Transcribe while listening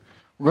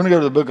We're going to go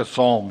to the book of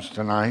Psalms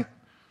tonight.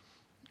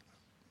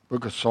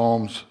 Book of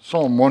Psalms,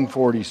 Psalm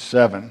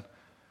 147.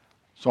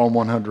 Psalm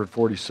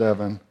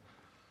 147.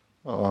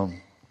 I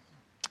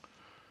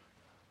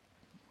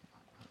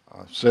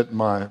sit in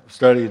my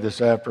study this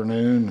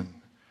afternoon and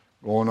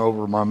going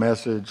over my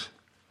message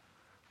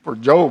for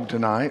Job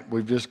tonight.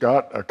 We've just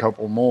got a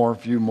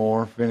few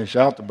more, finish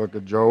out the book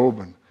of Job,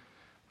 and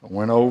I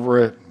went over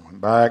it,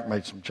 went back,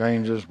 made some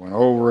changes, went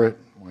over it,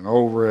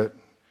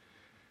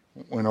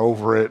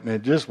 and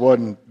it just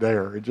wasn't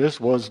there. It just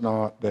was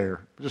not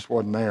there. It just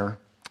wasn't there.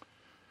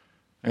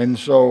 And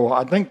so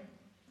I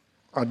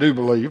do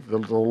believe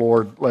that the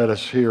Lord led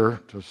us here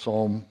to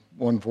Psalm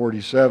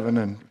 147,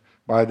 and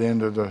by the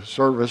end of the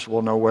service,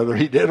 we'll know whether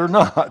He did or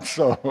not.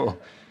 So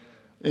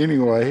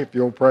anyway, if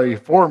you'll pray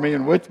for me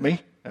and with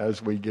me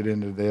as we get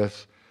into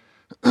this,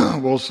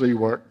 we'll see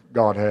what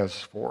God has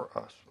for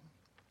us.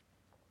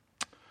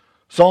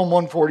 Psalm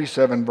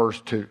 147,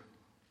 verse 2.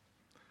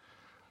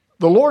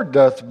 The Lord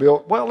doth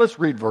build... Well, let's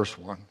read verse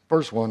 1.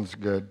 Verse 1's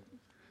good.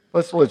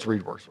 Let's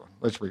read verse 1.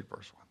 Let's read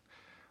verse 1.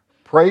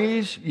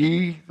 Praise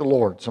ye the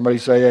Lord. Somebody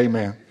say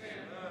amen.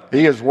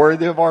 He is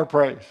worthy of our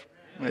praise.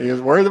 He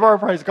is worthy of our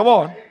praise. Come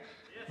on.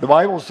 The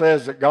Bible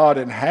says that God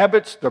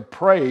inhabits the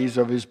praise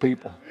of His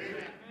people.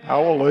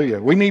 Hallelujah.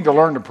 We need to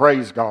learn to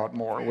praise God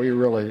more. We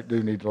really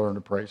do need to learn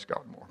to praise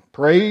God more.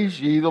 Praise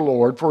ye the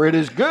Lord, for it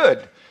is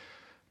good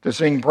to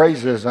sing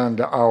praises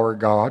unto our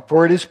God,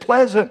 for it is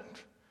pleasant,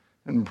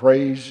 and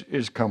praise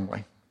is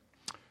comely.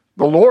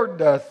 The Lord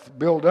doth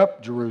build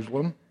up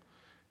Jerusalem.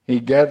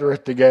 He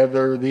gathereth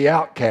together the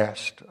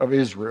outcast of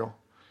Israel.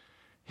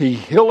 He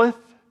healeth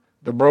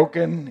the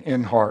broken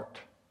in heart,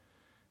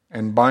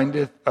 and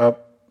bindeth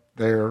up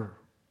their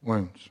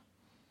wounds.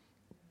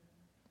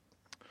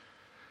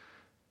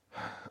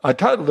 I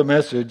titled the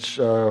message,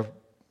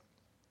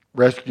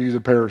 Rescue the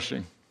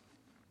Perishing.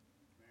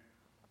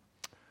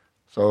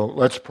 So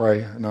let's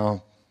pray, and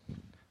I'll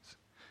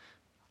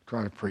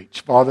try to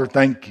preach. Father,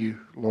 thank you,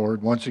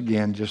 Lord, once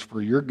again, just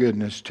for your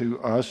goodness to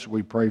us.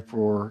 We pray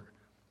for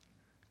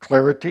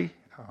clarity,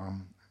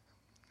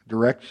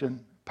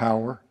 direction,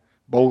 power,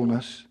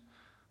 boldness,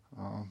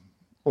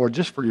 or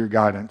just for your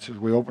guidance. As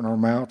we open our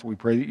mouth, we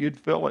pray that you'd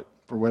fill it,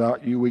 for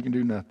without you we can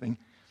do nothing.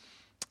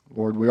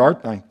 Lord, we are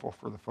thankful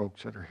for the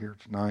folks that are here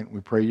tonight.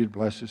 We pray you'd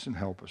bless us and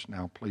help us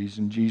now, please,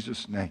 in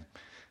Jesus' name.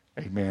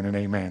 Amen and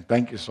amen.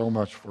 Thank you so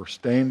much for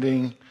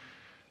standing,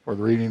 for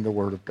the reading of the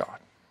Word of God.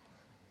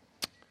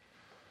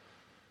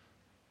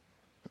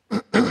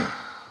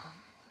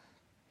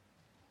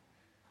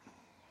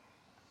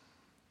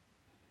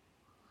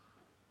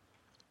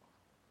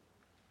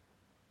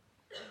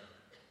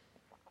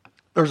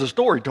 There's a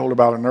story told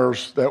about a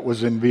nurse that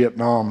was in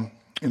Vietnam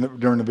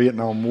during the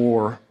Vietnam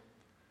War,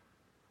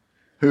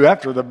 who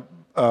after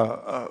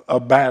a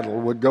battle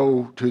would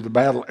go to the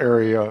battle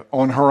area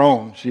on her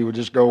own. She would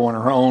just go on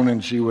her own,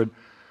 and she would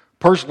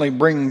personally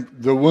bring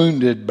the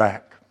wounded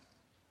back.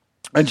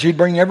 And she'd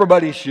bring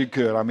everybody she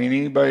could. I mean,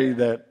 anybody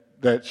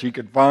that she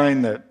could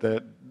find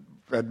that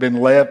had been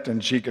left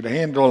and she could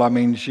handle. I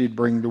mean, she'd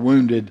bring the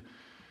wounded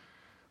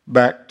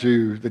back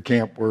to the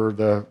camp where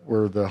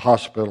the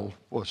hospital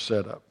was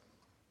set up.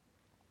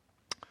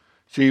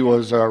 She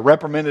was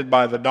reprimanded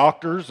by the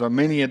doctors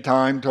many a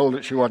time, told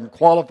that she wasn't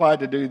qualified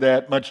to do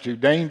that, much too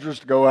dangerous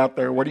to go out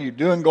there. What are you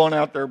doing going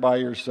out there by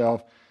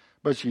yourself?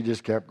 But she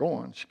just kept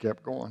going. She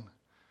kept going.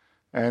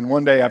 And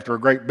one day after a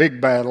great big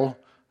battle,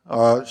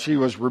 she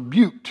was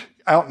rebuked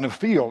out in the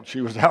field.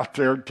 She was out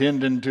there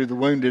tending to the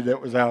wounded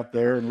that was out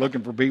there and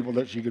looking for people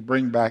that she could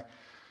bring back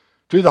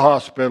to the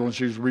hospital. And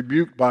she was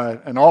rebuked by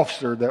an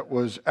officer that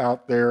was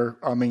out there,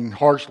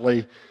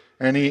 harshly.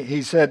 And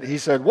he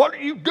said, "What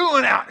are you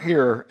doing out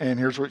here?" And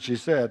here's what she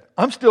said: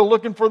 "I'm still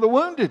looking for the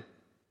wounded."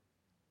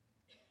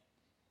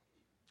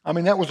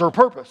 That was her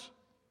purpose.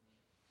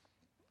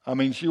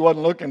 She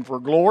wasn't looking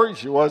for glory.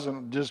 She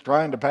wasn't just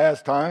trying to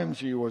pass time.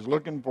 She was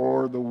looking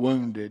for the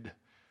wounded,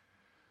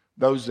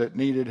 those that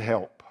needed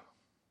help.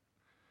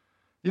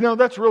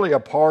 That's really a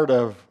part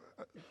of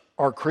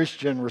our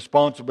Christian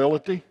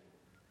responsibility,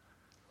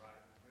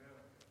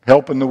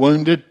 helping the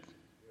wounded.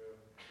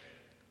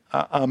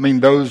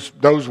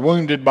 Those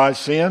wounded by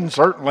sin,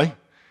 certainly,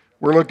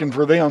 we're looking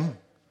for them.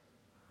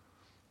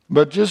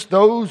 But just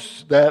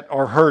those that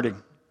are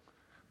hurting,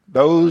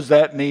 those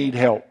that need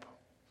help,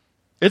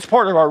 it's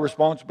part of our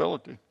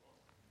responsibility.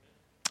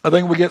 I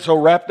think we get so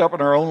wrapped up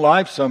in our own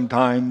life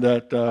sometime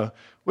that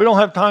we don't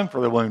have time for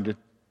the wounded.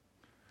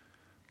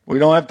 We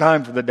don't have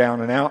time for the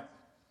down and out.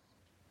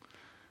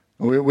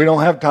 We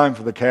don't have time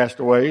for the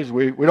castaways.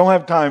 We don't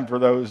have time for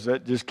those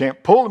that just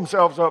can't pull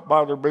themselves up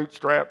by their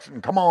bootstraps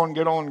and come on,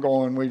 get on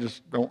going. We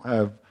just don't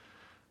have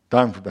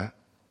time for that.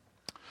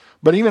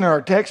 But even in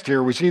our text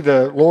here, we see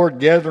the Lord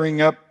gathering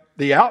up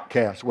the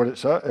outcast. What it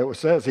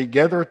says, He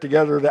gathereth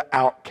together the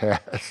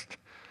outcast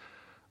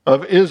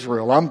of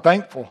Israel. I'm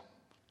thankful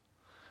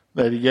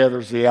that He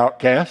gathers the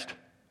outcast.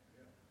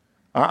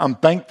 I'm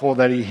thankful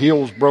that He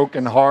heals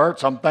broken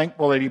hearts. I'm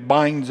thankful that He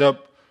binds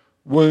up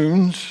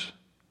wounds.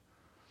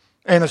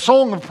 And a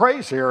song of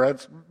praise here,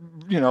 that's,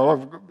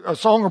 a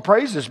song of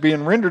praise is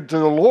being rendered to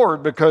the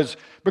Lord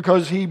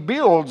because He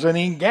builds and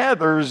He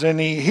gathers and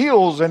He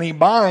heals and He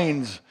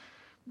binds.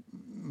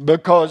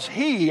 Because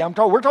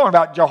we're talking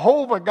about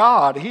Jehovah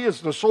God. He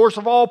is the source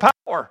of all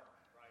power.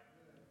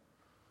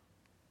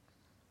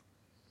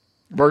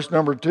 Verse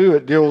number 2,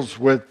 it deals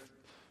with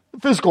the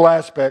physical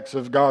aspects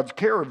of God's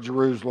care of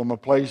Jerusalem, a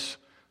place,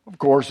 of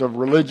course, of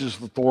religious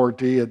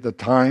authority at the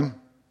time.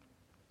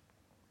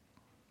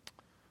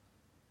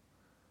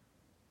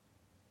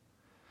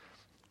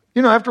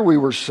 After we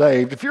were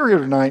saved, if you're here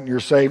tonight and you're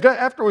saved,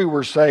 after we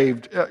were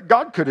saved,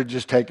 God could have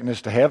just taken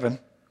us to heaven.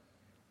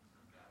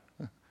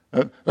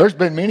 There's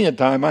been many a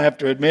time I have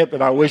to admit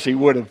that I wish He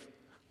would have.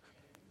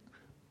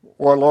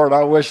 Well, Lord,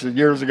 I wish that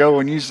years ago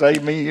when You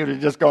saved me, You'd have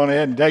just gone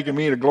ahead and taken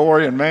me to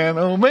glory. And man,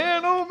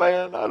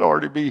 I'd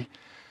already be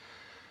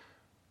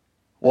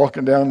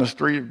walking down the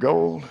street of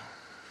gold.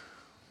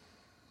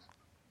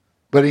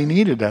 But He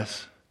needed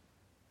us.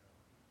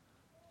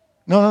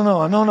 No.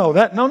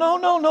 That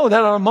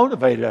ought to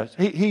motivate us.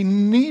 He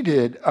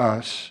needed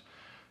us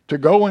to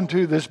go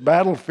into this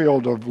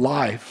battlefield of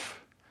life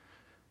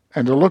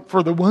and to look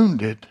for the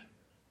wounded,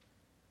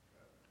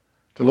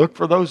 to look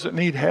for those that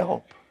need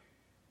help.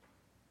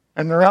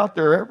 And they're out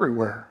there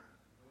everywhere.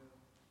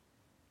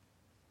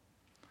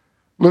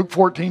 Luke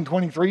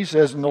 14:23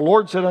 says, "And the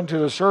Lord said unto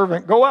the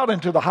servant, Go out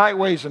into the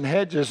highways and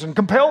hedges, and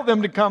compel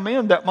them to come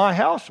in, that my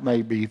house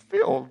may be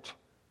filled."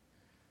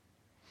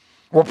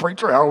 Well,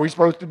 preacher, how are we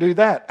supposed to do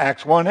that?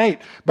 Acts 1:8,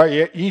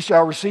 "But ye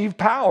shall receive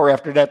power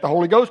after that the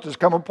Holy Ghost has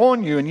come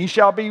upon you, and ye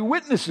shall be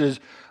witnesses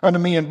unto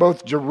me in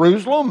both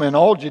Jerusalem and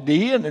all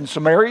Judea and in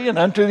Samaria and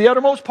unto the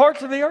uttermost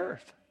parts of the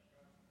earth."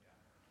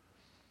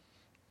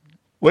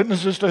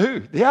 Witnesses to who?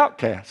 The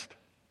outcast,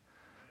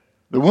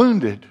 the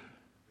wounded,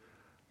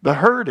 the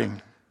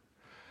hurting.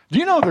 Do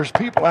you know there's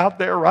people out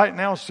there right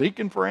now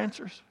seeking for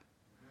answers?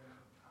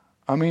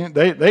 I mean,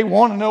 they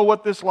want to know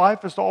what this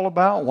life is all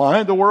about.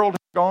 Why the world has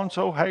gone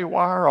so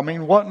haywire? I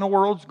mean, what in the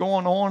world's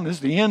going on? Is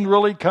the end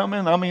really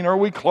coming? I mean, are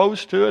we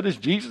close to it? Is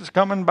Jesus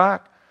coming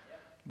back?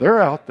 They're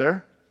out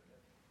there.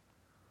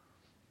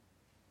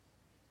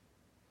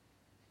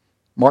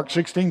 Mark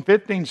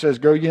 16:15 says,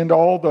 Go ye into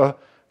all the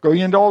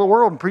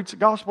world and preach the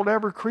gospel to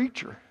every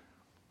creature.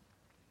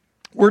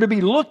 We're to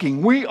be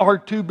looking. We are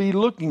to be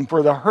looking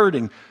for the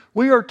hurting.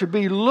 We are to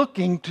be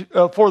looking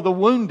for the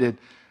wounded.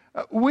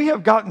 We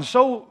have gotten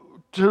so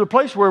to the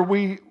place where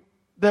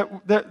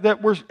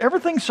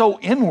everything's so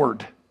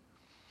inward.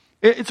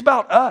 It's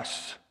about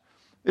us.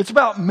 It's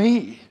about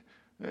me.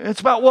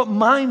 It's about what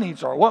my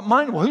needs are.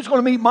 Who's going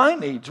to meet my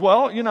needs?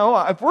 Well,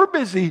 if we're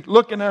busy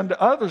looking unto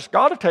others,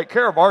 God will take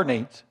care of our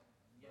needs.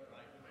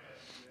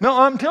 No,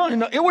 I'm telling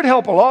you, it would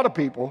help a lot of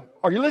people.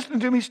 Are you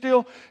listening to me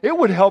still? It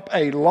would help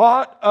a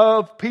lot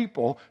of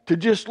people to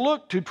just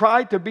look to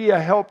try to be a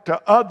help to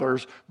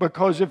others,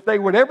 because if they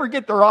would ever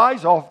get their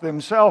eyes off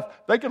themselves,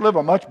 they could live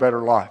a much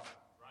better life.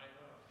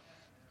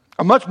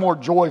 A much more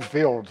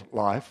joy-filled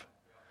life.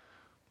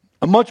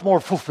 A much more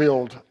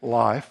fulfilled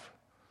life.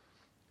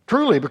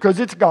 Truly, because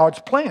it's God's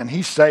plan.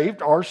 He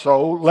saved our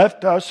soul,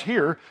 left us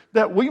here,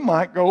 that we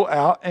might go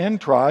out and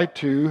try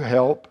to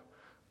help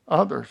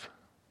others.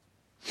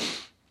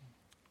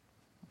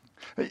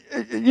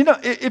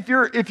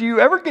 If you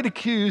ever get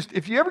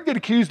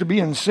accused of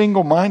being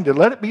single-minded,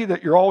 let it be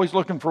that you're always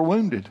looking for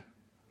wounded.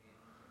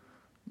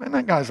 Man,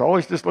 that guy's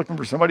always just looking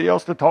for somebody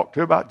else to talk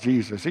to about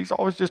Jesus. He's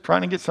always just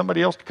trying to get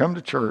somebody else to come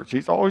to church.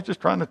 He's always just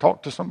trying to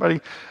talk to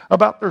somebody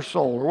about their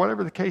soul, or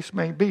whatever the case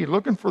may be,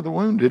 looking for the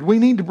wounded. We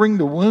need to bring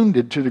the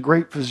wounded to the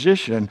great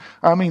physician.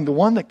 I mean, the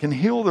one that can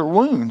heal their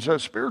wounds,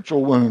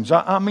 spiritual wounds.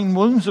 I mean,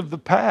 wounds of the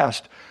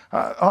past.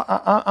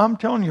 I'm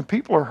telling you,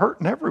 people are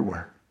hurting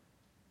everywhere.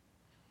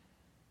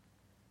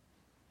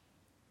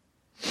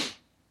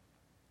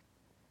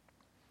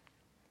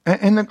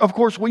 And of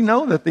course, we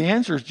know that the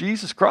answer is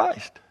Jesus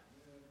Christ.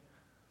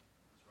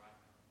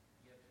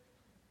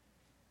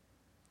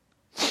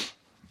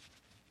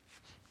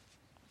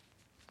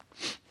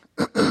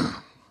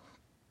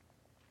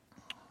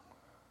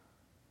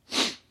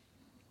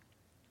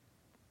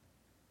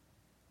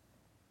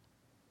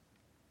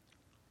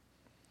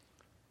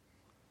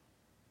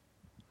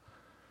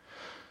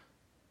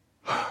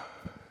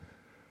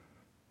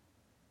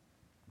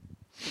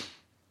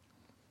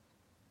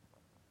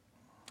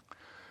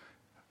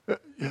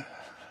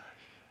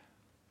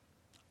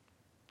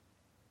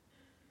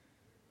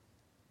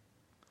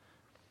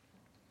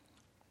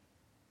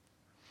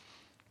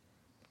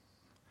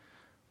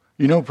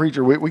 You know,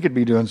 preacher, we could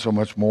be doing so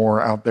much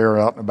more out there,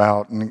 out and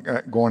about,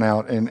 and going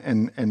out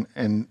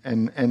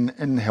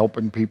and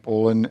helping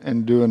people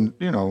and doing,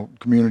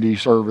 community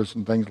service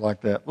and things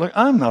like that. Look,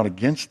 I'm not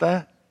against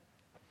that.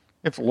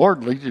 If the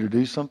Lord leads you to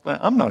do something,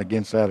 I'm not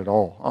against that at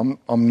all.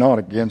 I'm not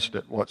against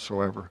it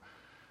whatsoever.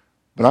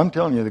 But I'm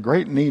telling you, the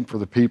great need for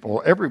the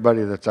people,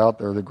 everybody that's out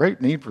there, the great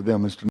need for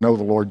them is to know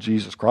the Lord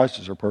Jesus Christ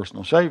as their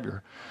personal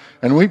Savior.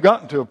 And we've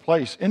gotten to a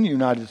place in the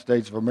United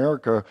States of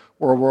America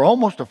where we're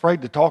almost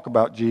afraid to talk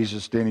about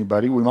Jesus to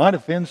anybody. We might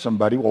offend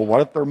somebody. Well,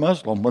 what if they're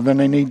Muslim? Well, then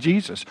they need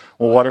Jesus.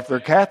 Well, what if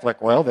they're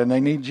Catholic? Well, then they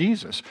need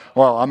Jesus.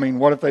 Well, I mean,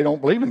 what if they don't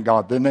believe in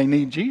God? Then they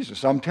need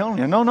Jesus. I'm telling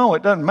you, no,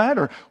 it doesn't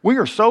matter. We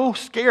are so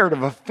scared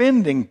of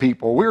offending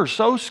people. We are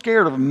so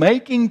scared of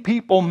making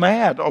people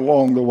mad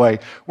along the way.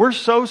 We're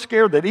so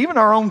scared that even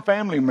our own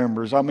family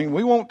members, I mean,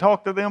 we won't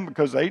talk to them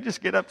because they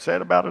just get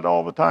upset about it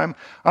all the time.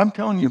 I'm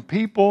telling you,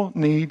 people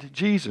need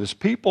Jesus.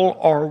 People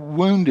are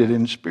wounded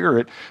in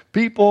spirit.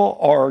 People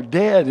are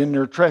dead in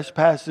their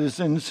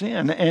trespasses and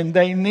sin, and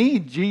they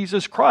need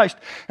Jesus Christ.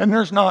 And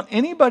there's not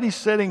anybody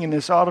sitting in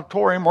this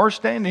auditorium or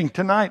standing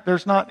tonight,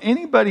 there's not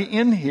anybody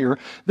in here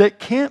that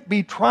can't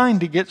be trying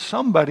to get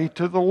somebody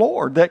to the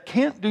Lord, that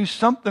can't do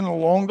something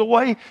along the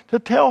way to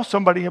tell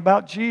somebody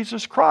about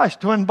Jesus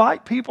Christ, to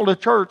invite people to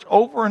church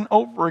over and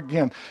over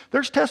again.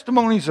 There's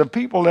testimonies of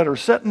people that are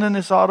sitting in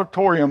this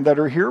auditorium that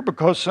are here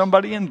because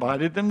somebody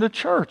invited them to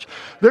church.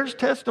 There's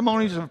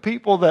testimonies of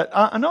people that,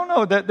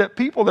 that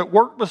people that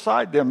work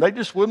beside them, they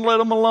just wouldn't let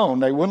them alone.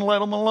 They wouldn't let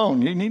them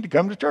alone. You need to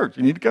come to church.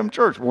 You need to come to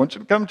church. We want you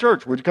to come to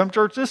church. Would you come to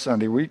church this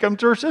Sunday? Will you come to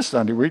church this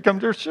Sunday? Will you come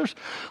to church?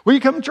 Will you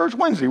come to church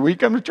Wednesday? Will you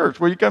come to church?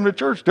 Will you come to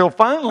church? Till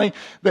finally,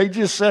 they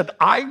just said,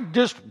 I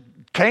just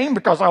came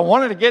because I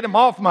wanted to get him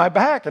off my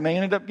back, and they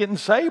ended up getting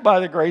saved by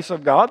the grace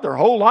of God. Their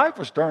whole life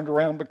was turned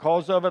around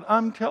because of it.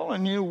 I'm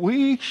telling you,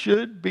 we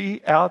should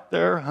be out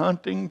there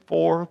hunting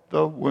for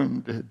the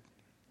wounded,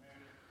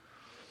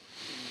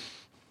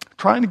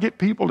 trying to get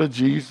people to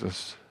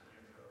Jesus.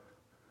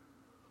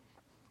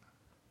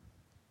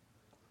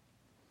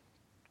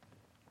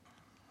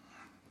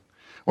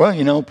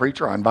 Well,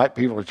 preacher, I invite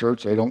people to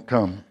church, they don't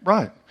come.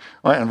 Right.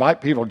 I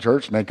invite people to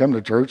church, and they come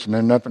to church, and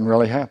then nothing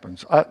really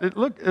happens.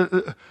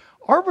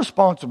 Our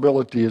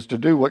responsibility is to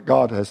do what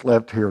God has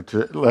left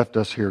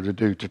us here to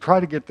do, to try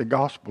to get the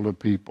gospel to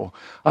people.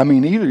 I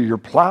mean, either you're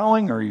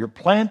plowing, or you're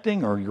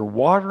planting, or you're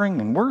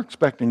watering, and we're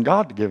expecting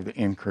God to give the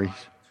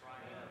increase.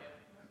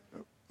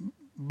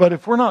 But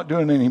if we're not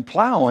doing any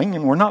plowing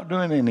and we're not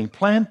doing any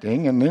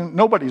planting and then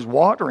nobody's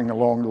watering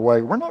along the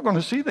way, we're not going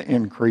to see the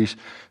increase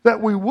that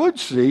we would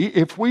see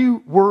if we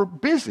were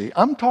busy.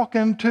 I'm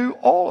talking to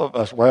all of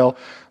us. Well,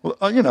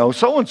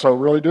 so-and-so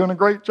really doing a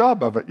great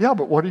job of it. Yeah,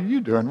 but what are you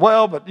doing?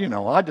 Well, but,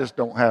 I just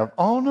don't have.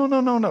 Oh,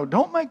 no.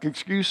 Don't make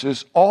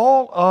excuses.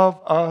 All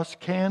of us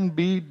can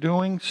be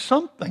doing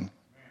something.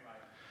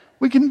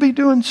 We can be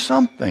doing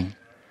something.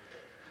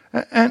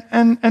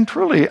 And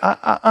truly,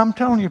 I'm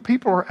telling you,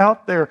 people are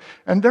out there,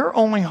 and their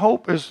only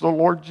hope is the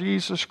Lord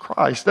Jesus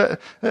Christ.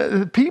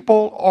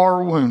 People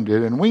are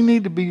wounded, and we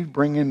need to be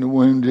bringing the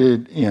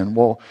wounded in.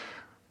 Well,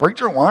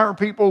 preacher, why are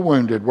people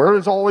wounded? Where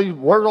does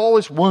all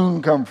this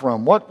wound come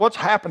from? What's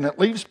happened that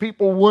leaves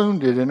people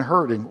wounded and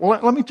hurting? Well,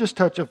 let me just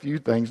touch a few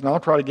things, and I'll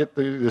try to get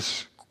through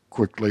this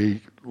quickly.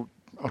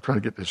 I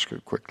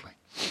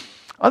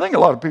think a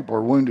lot of people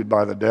are wounded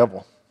by the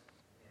devil.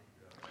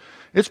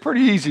 It's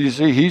pretty easy to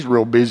see he's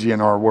real busy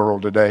in our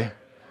world today.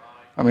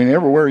 I mean,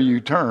 everywhere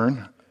you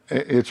turn,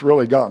 it's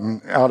really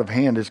gotten out of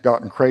hand. It's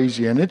gotten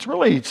crazy. And it's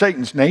really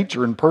Satan's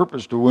nature and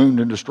purpose to wound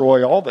and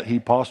destroy all that he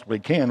possibly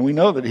can. We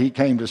know that he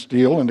came to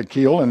steal and to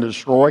kill and to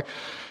destroy.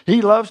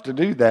 He loves to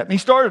do that. And he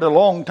started a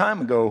long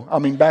time ago. I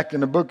mean, back in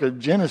the book of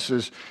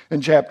Genesis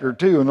in chapter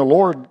 2. And the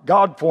Lord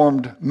God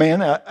formed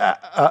man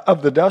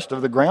of the dust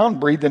of the ground,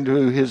 breathed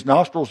into his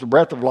nostrils the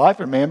breath of life,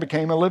 and man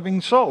became a living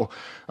soul.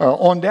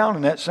 On down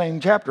in that same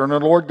chapter. And the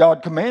Lord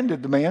God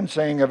commanded the man,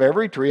 saying, of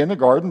every tree in the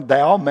garden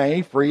thou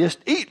may freest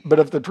eat. But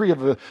of the tree of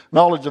the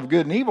knowledge of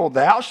good and evil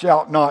thou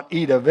shalt not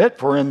eat of it,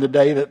 for in the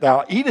day that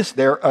thou eatest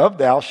thereof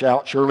thou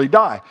shalt surely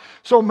die.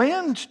 So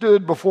man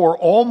stood before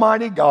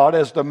Almighty God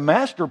as the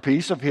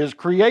masterpiece of his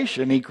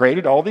creation. He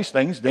created all these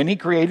things. Then he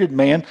created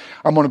man.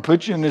 I'm going to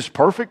put you in this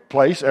perfect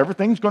place.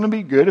 Everything's going to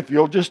be good if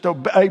you'll just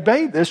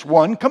obey this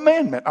one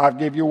commandment. I'll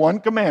give you one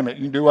commandment.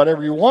 You can do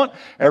whatever you want.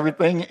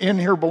 Everything in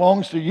here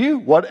belongs to you,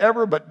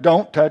 whatever, but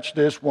don't touch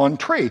this one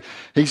tree.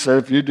 He said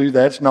if you do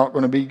that, it's not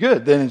going to be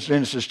good. Then in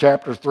Genesis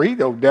chapter 3,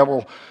 the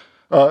devil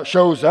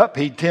shows up.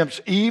 He tempts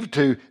Eve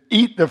to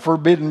eat the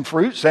forbidden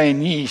fruit,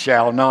 saying, ye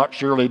shall not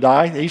surely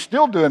die. He's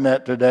still doing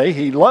that today.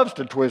 He loves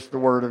to twist the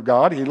word of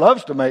God. He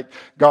loves to make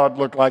God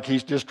look like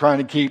he's just trying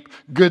to keep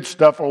good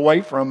stuff away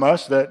from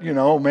us that,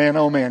 oh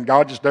man,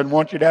 God just doesn't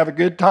want you to have a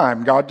good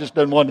time. God just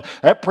doesn't want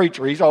that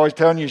preacher. He's always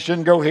telling you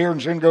shouldn't go here and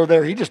shouldn't go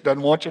there. He just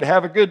doesn't want you to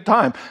have a good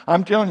time.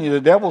 I'm telling you,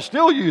 the devil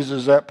still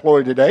uses that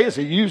ploy today as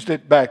he used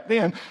it back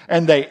then,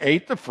 and they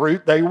ate the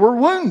fruit. They were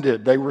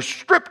wounded. They were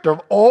stripped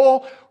of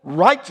all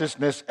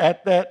righteousness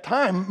at that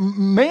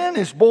time. Man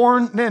is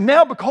born, and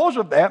now because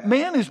of that,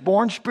 man is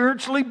born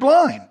spiritually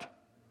blind.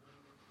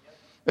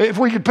 If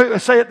we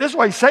could say it this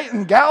way,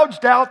 Satan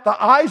gouged out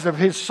the eyes of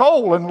his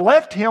soul and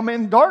left him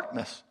in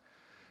darkness.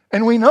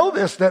 And we know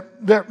this,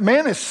 that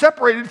man is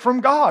separated from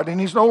God and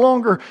he's no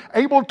longer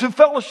able to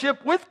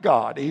fellowship with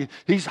God.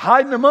 He's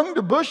hiding among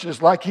the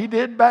bushes like he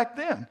did back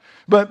then.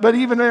 But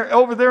even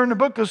over there in the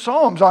book of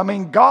Psalms, I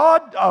mean,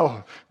 God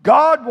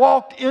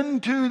walked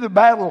into the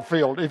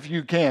battlefield, if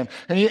you can.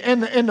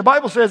 And the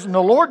Bible says, and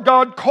the Lord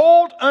God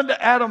called unto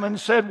Adam and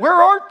said, where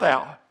art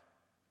thou?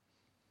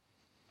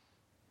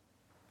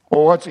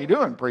 Well, what's he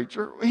doing,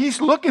 preacher?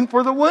 He's looking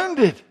for the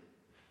wounded.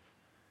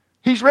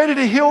 He's ready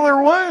to heal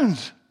their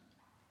wounds.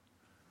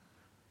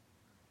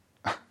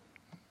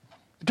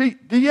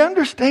 Do you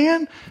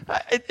understand?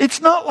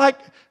 It's not like,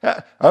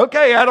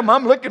 okay, Adam,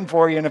 I'm looking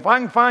for you, and if I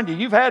can find you,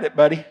 you've had it,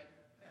 buddy.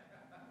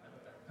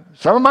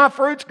 Some of my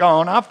fruit's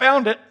gone. I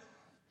found it.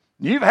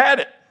 You've had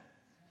it.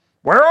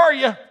 Where are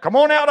you? Come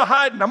on out of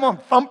hiding. I'm going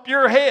to thump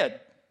your head.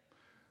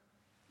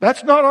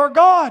 That's not our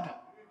God.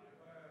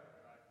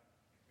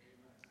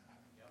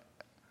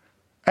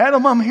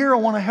 Adam, I'm here. I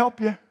want to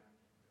help you.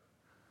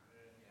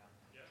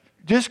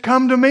 Just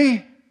come to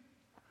me.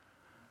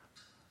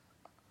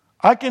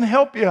 I can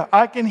help you.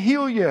 I can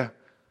heal you.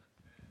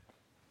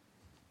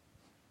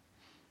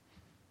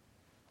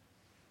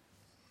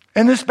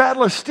 And this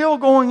battle is still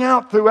going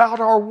out throughout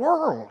our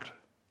world.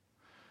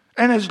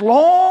 And as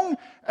long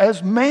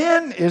as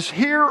man is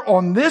here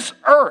on this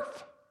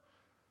earth,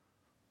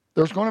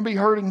 there's going to be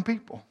hurting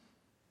people.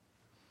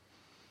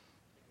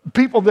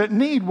 People that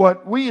need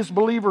what we as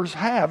believers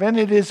have. And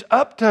it is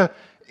up to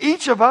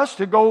each of us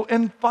to go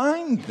and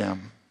find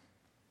them.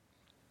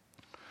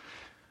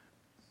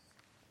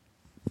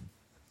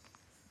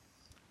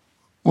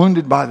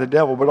 Wounded by the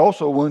devil, but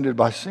also wounded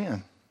by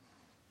sin.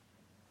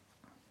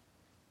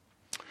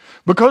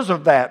 Because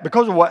of that,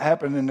 because of what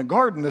happened in the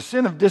garden, the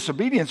sin of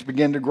disobedience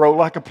began to grow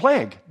like a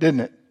plague,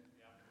 didn't it?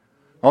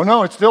 Oh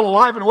no, it's still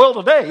alive and well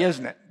today,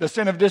 isn't it? The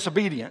sin of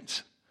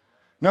disobedience.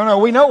 No,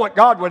 we know what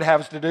God would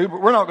have us to do,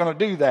 but we're not going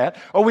to do that.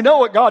 Or we know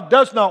what God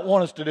does not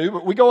want us to do,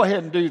 but we go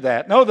ahead and do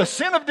that. No, the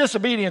sin of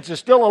disobedience is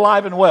still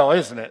alive and well,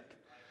 isn't it?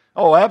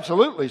 Oh,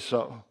 absolutely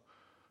so.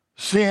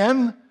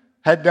 Sin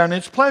had done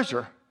its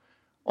pleasure.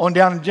 On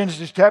down in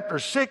Genesis chapter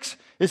 6,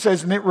 it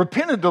says, and it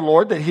repented the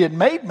Lord that he had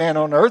made man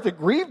on earth. It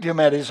grieved him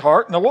at his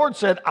heart. And the Lord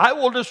said, I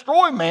will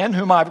destroy man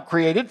whom I've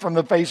created from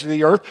the face of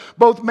the earth,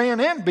 both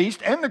man and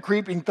beast, and the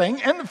creeping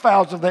thing, and the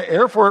fowls of the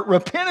air, for it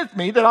repenteth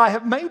me that I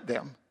have made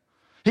them.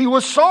 He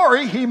was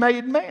sorry he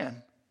made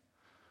man.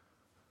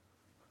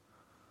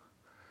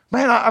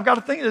 Man, I've got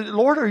to think,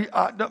 Lord,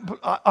 I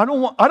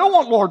don't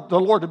want the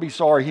Lord to be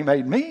sorry he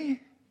made me.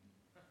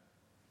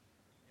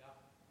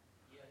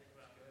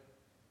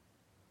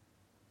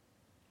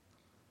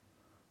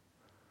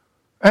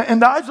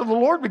 And the eyes of the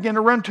Lord began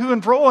to run to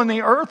and fro on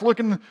the earth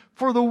looking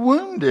for the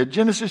wounded.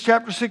 Genesis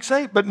chapter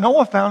 6:8. But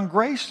Noah found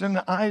grace in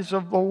the eyes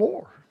of the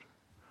Lord.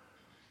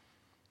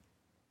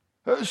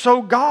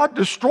 So God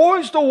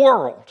destroys the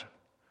world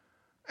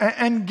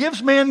and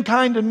gives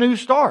mankind a new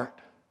start.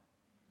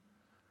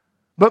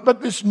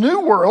 But this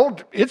new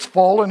world, it's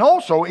fallen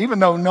also. Even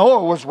though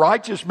Noah was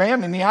righteous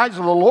man in the eyes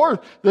of the Lord,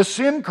 the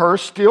sin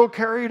curse still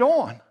carried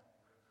on.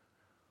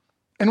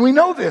 And we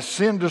know this.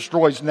 Sin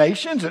destroys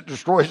nations. It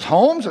destroys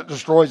homes. It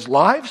destroys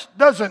lives.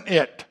 Doesn't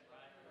it?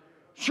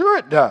 Sure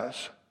it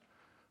does.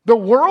 The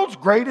world's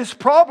greatest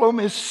problem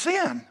is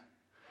sin.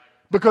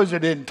 Because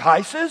it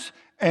entices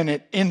and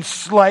it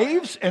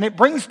enslaves and it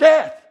brings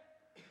death.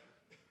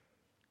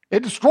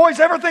 It destroys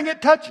everything it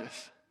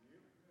touches.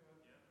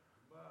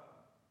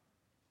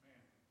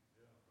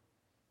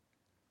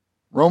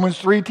 Romans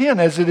 3:10,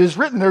 as it is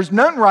written, there's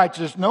none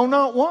righteous, no,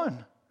 not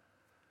one.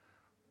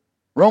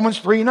 Romans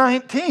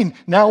 3:19.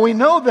 Now we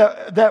know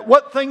that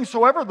what things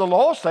soever the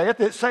law saith,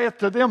 it saith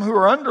to them who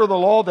are under the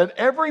law, that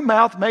every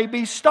mouth may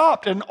be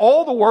stopped, and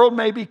all the world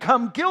may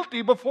become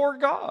guilty before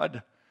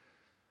God.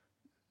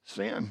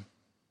 Sin.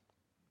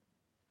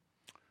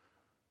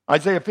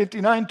 Isaiah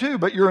 59:2.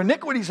 But your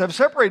iniquities have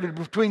separated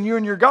between you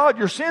and your God.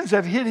 Your sins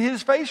have hid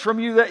his face from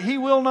you that he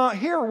will not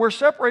hear. We're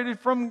separated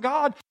from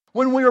God.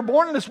 When we were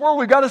born in this world,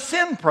 we got a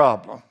sin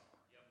problem.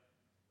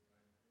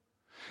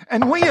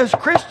 And we as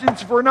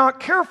Christians, if we're not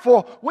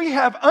careful, we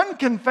have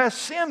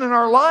unconfessed sin in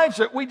our lives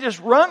that we just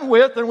run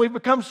with, and we've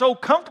become so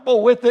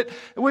comfortable with it.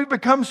 We've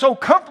become so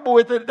comfortable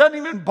with it, it doesn't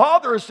even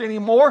bother us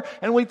anymore.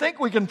 And we think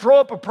we can throw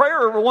up a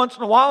prayer every once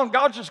in a while and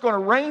God's just going to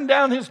rain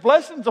down his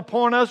blessings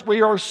upon us.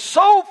 We are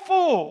so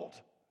fooled.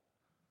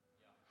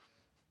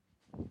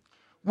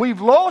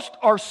 We've lost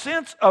our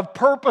sense of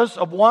purpose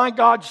of why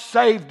God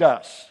saved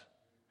us.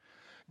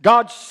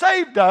 God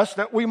saved us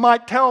that we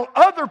might tell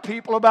other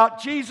people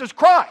about Jesus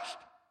Christ.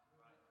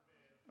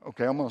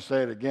 Okay, I'm going to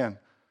say it again.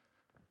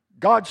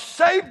 God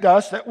saved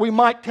us that we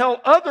might tell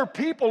other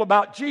people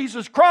about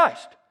Jesus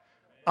Christ.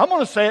 I'm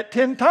going to say it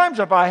 10 times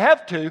if I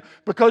have to,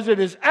 because it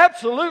is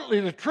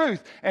absolutely the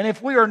truth. And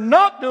if we are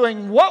not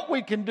doing what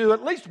we can do,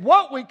 at least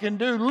what we can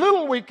do,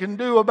 little we can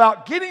do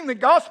about getting the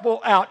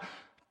gospel out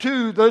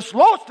to this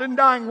lost and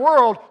dying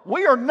world,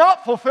 we are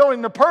not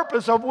fulfilling the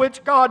purpose of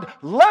which God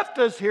left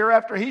us here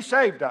after he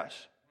saved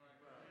us.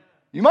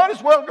 You might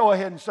as well go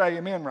ahead and say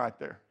amen right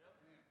there.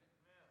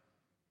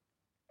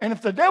 And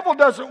if the devil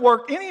doesn't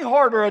work any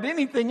harder at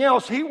anything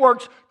else, he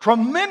works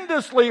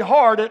tremendously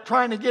hard at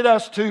trying to get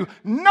us to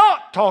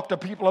not talk to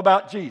people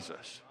about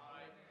Jesus.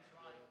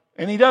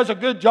 And he does a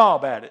good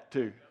job at it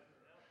too.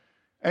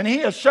 And he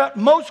has shut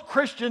most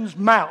Christians'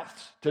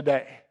 mouths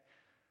today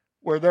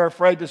where they're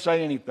afraid to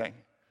say anything.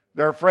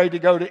 They're afraid to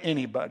go to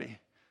anybody.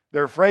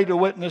 They're afraid to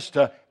witness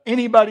to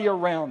anybody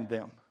around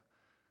them.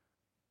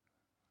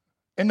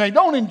 And they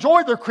don't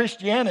enjoy their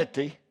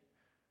Christianity.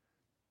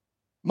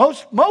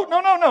 Most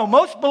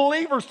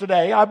believers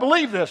today, I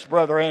believe this,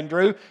 Brother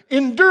Andrew,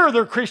 endure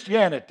their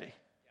Christianity.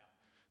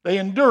 They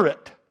endure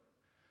it.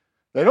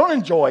 They don't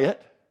enjoy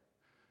it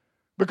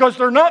because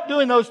they're not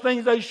doing those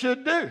things they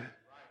should do.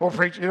 Well,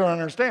 preacher, you don't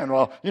understand.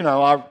 Well,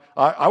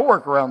 I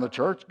work around the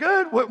church.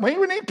 Good.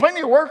 We need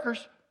plenty of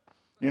workers.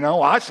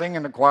 I sing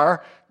in the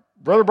choir.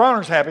 Brother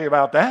Bronner's happy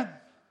about that.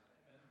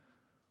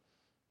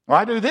 Well,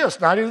 I do this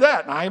and I do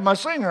that, and I'm a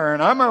singer,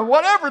 and I'm a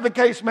whatever the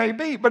case may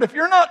be. But if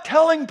you're not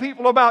telling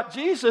people about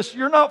Jesus,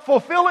 you're not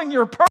fulfilling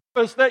your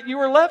purpose that you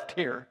were left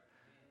here.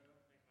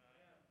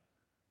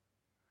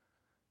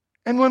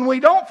 And when we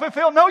don't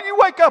fulfill, no, you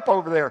wake up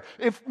over there.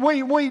 If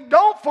we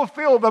don't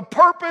fulfill the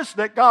purpose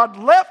that God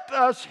left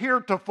us here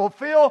to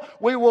fulfill,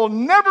 we will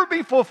never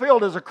be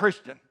fulfilled as a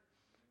Christian.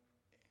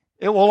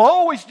 It will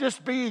always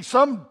just be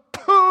some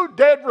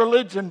dead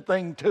religion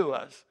thing to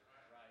us.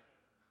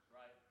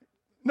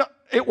 No,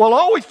 it will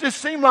always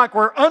just seem like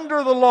we're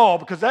under the law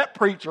because that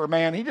preacher,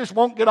 man, he just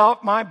won't get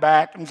off my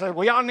back and say,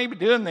 we ought to be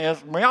doing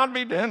this, and we ought to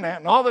be doing that,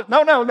 and all that.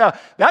 No.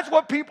 That's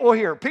what people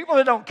hear. People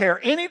that don't care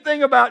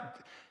anything about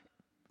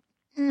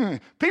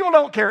People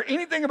don't care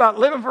anything about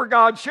living for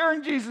God,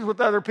 sharing Jesus with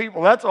other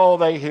people. That's all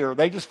they hear.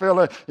 They just feel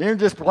that you're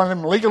just one of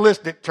them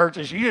legalistic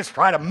churches. You just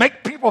try to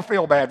make people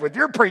feel bad with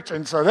your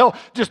preaching, so they'll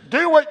just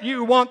do what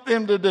you want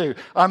them to do.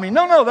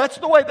 No, that's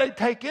the way they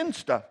take in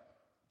stuff.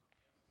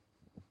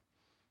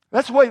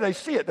 That's the way they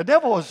see it. The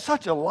devil is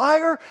such a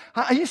liar.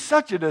 He's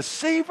such a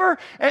deceiver.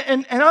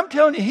 And I'm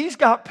telling you, he's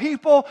got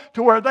people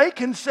to where they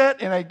can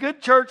sit in a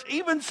good church,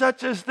 even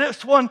such as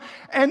this one,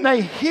 and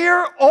they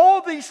hear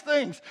all these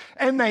things.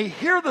 And they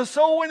hear the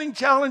soul-winning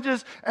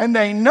challenges, and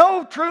they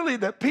know truly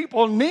that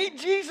people need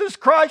Jesus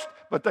Christ,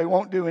 but they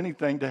won't do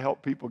anything to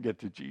help people get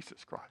to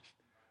Jesus Christ.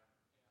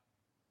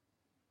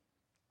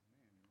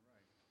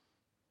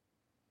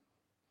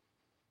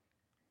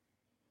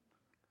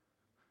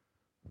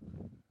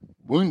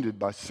 Wounded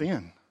by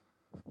sin.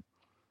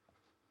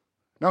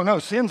 No,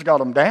 sin's got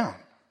them down.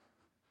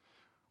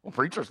 Well,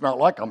 preacher, it's not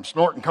like I'm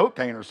snorting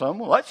cocaine or something.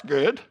 Well, that's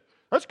good.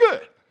 That's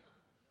good.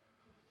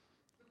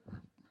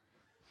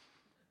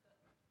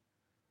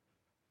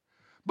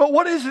 But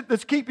what is it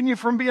that's keeping you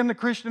from being the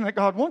Christian that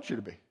God wants you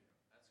to be?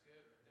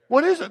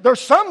 What is it?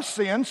 There's some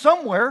sin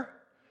somewhere.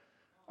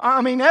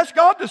 Ask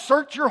God to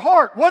search your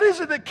heart. What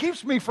is it that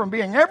keeps me from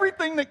being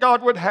everything that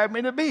God would have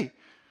me to be?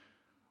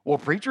 Well,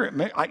 preacher,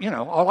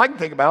 all I can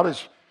think about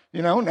is,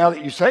 now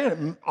that you say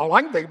it, all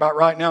I can think about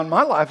right now in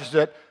my life is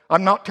that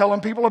I'm not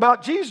telling people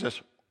about Jesus.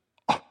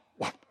 Oh,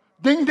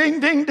 ding, ding,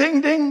 ding,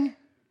 ding, ding.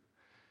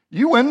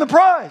 You win the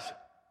prize.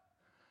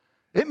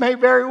 It may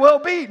very well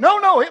be.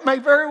 No, it may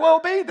very well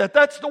be that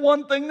that's the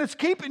one thing that's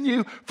keeping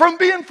you from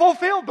being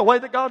fulfilled the way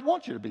that God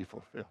wants you to be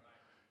fulfilled.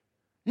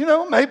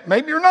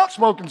 Maybe you're not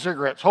smoking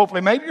cigarettes.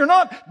 Hopefully, maybe you're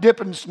not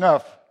dipping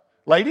snuff.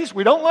 Ladies,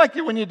 we don't like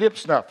you when you dip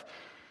snuff.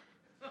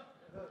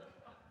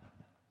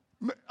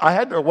 I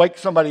had to wake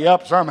somebody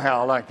up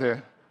somehow like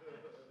that.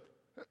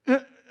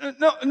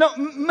 No,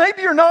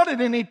 maybe you're not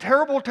in any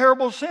terrible,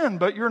 terrible sin,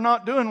 but you're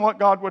not doing what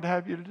God would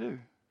have you to do.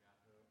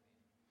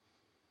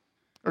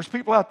 There's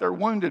people out there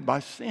wounded by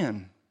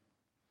sin.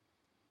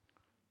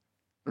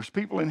 There's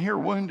people in here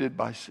wounded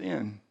by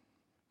sin.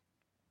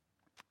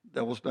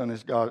 The devil's done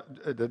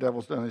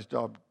his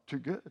job too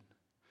good.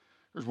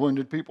 There's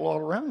wounded people all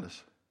around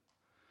us.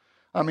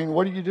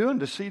 What are you doing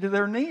to see to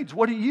their needs?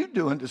 What are you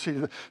doing to see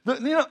to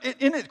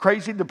isn't it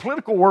crazy? The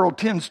political world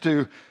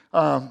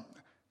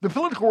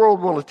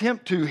will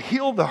attempt to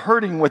heal the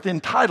hurting with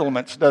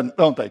entitlements,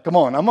 don't they? Come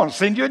on, I'm going to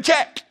send you a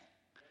check.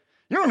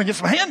 You're going to get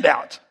some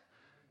handouts.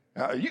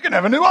 You can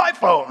have a new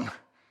iPhone.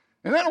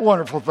 Isn't that a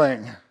wonderful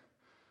thing?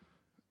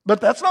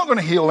 But that's not going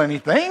to heal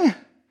anything.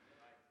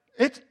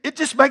 It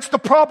just makes the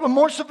problem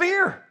more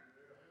severe.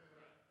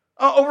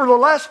 Over the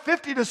last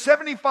 50 to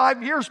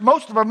 75 years,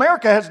 most of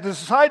America has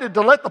decided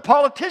to let the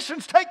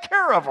politicians take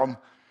care of them.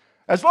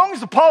 As long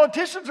as the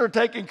politicians are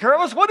taking care of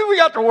us, what do we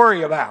got to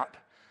worry about?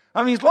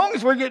 As long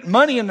as we're getting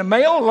money in the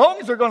mail, as long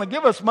as they're going to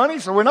give us money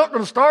so we're not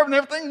going to starve and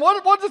everything,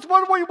 what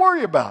do we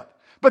worry about?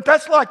 But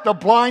that's like the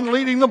blind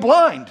leading the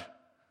blind.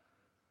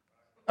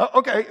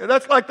 Okay,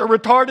 that's like the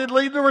retarded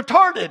leading the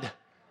retarded.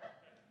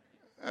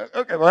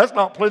 Okay, well, that's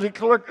not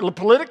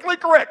politically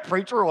correct,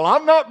 preacher. Well,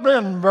 I've not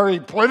been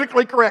very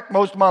politically correct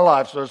most of my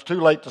life, so it's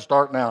too late to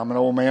start now. I'm an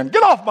old man.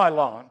 Get off my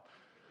lawn.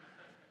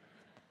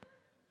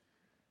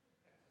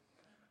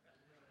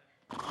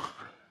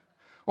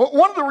 Well,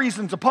 one of the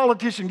reasons a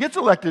politician gets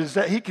elected is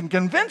that he can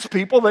convince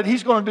people that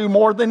he's going to do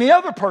more than the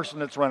other person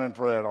that's running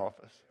for that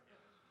office.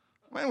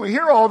 Man, we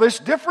hear all this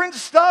different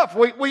stuff.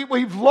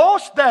 We've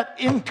lost that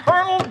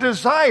internal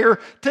desire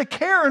to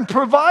care and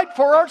provide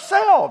for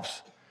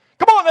ourselves.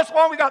 Come on, that's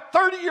why we got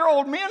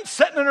 30-year-old men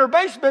sitting in their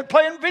basement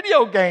playing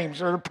video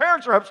games, or their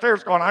parents are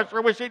upstairs going, I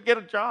sure wish he'd get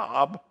a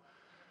job.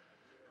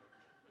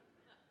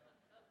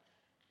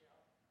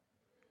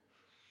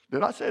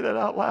 Did I say that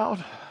out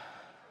loud?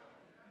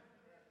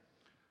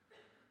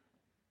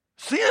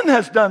 Sin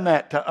has done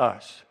that to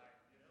us.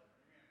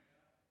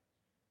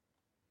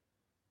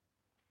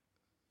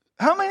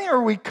 How many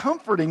are we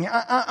comforting?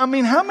 I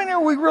mean, how many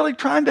are we really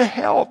trying to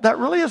help? That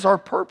really is our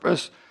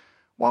purpose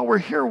while we're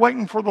here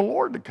waiting for the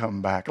Lord to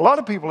come back. A lot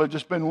of people have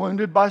just been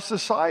wounded by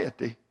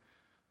society.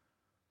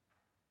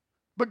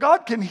 But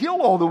God can heal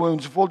all the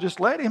wounds if we'll just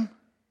let Him.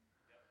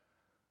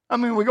 I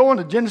mean, we go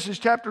into Genesis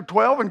chapter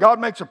 12, and God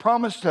makes a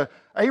promise to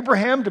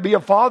Abraham to be a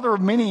father of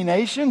many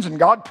nations, and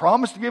God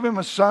promised to give him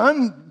a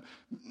son.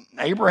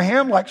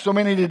 Abraham, like so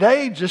many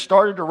today, just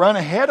started to run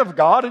ahead of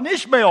God, and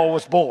Ishmael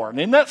was born.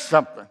 Isn't that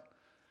something?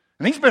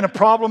 And he's been a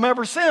problem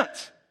ever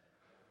since.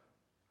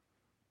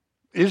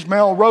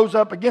 Ishmael rose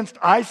up against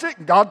Isaac,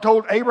 and God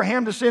told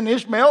Abraham to send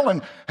Ishmael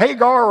and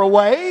Hagar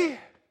away.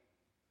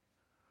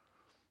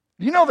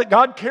 You know that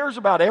God cares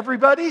about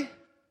everybody?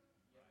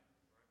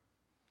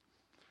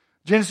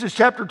 Genesis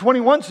chapter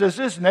 21 says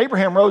this, and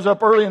Abraham rose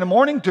up early in the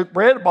morning, took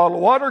bread, a bottle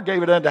of water,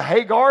 gave it unto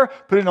Hagar,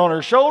 put it on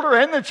her shoulder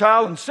and the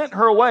child, and sent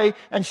her away.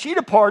 And she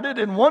departed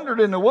and wandered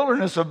in the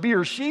wilderness of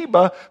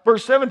Beersheba.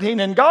 Verse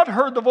 17, and God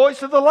heard the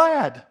voice of the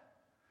lad.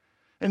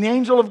 And the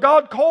angel of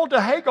God called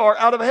to Hagar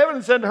out of heaven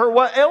and said to her,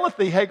 what aileth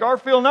thee, Hagar?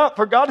 Fear not,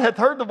 for God hath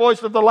heard the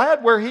voice of the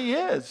lad where he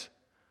is.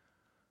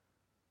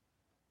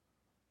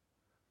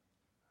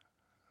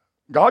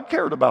 God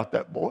cared about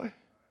that boy.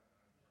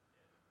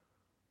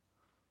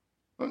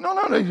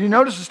 No. Did you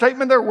notice the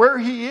statement there, where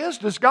he is?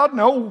 Does God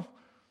know?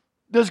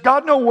 Does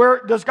God know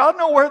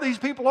where these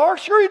people are?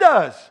 Sure He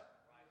does.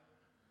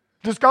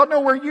 Does God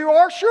know where you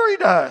are? Sure He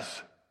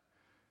does.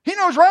 He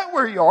knows right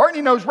where you are, and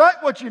He knows right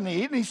what you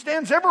need, and He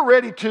stands ever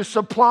ready to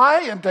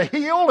supply and to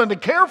heal and to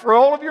care for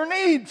all of your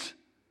needs.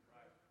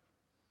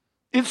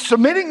 It's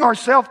submitting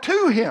ourselves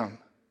to Him.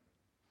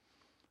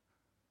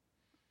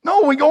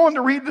 No, we go on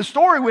to read the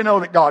story. We know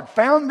that God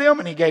found them,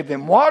 and He gave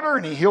them water,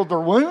 and He healed their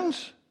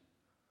wounds.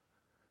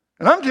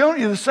 And I'm telling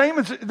you,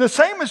 the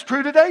same is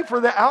true today for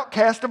the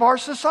outcast of our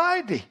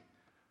society.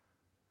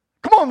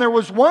 Come on, there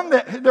was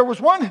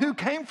one who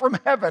came from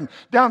heaven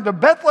down to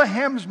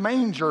Bethlehem's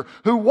manger,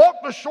 who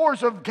walked the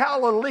shores of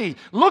Galilee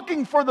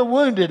looking for the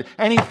wounded,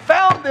 and He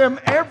found them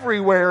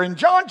everywhere. In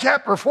John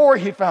chapter 4,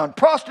 He found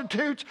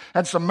prostitutes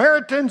and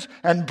Samaritans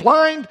and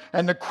blind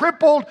and the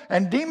crippled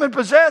and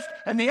demon-possessed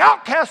and the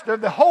outcast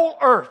of the whole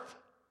earth.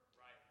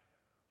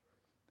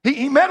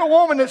 He met a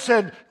woman that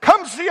said,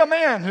 come see a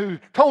man who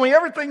told me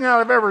everything that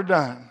I've ever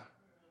done.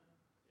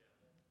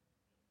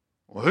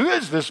 Well, who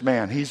is this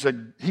man?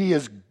 He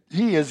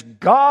is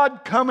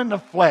God come in the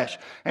flesh,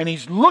 and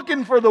He's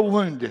looking for the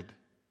wounded.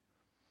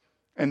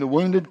 And the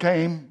wounded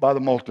came by the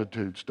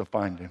multitudes to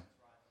find Him.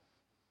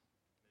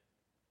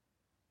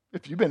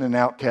 If you've been an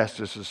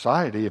outcast of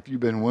society, if you've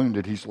been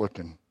wounded, He's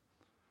looking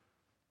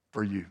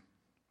for you.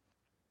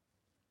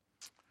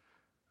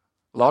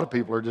 A lot of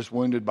people are just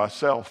wounded by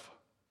self.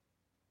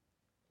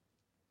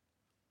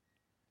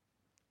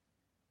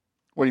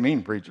 What do you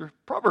mean, preacher?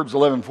 Proverbs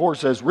 11:4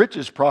 says,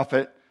 riches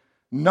profit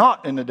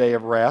not in the day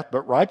of wrath,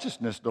 but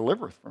righteousness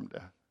delivereth from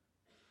death.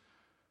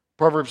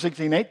 Proverbs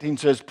 16:18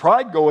 says,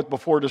 pride goeth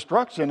before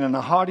destruction, and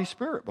a haughty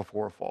spirit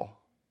before a fall.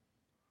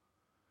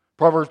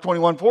 Proverbs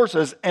 21:4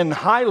 says, an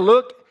high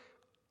look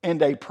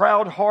and a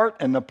proud heart,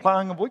 and the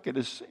plowing of wicked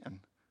is sin.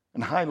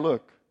 And high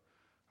look,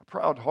 a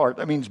proud heart,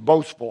 that means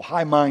boastful,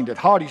 high-minded,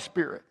 haughty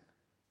spirit.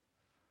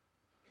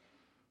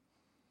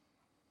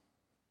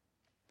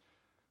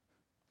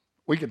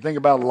 We can think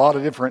about a lot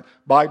of different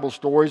Bible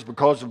stories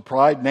because of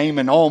pride.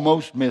 Naaman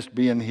almost missed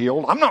being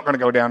healed. I'm not going to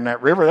go down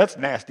that river. That's a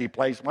nasty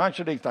place. Why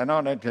should he?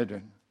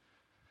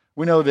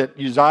 We know that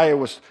Uzziah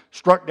was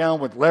struck down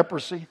with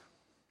leprosy.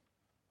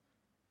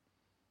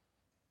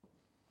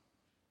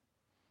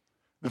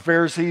 The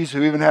Pharisees,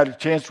 who even had a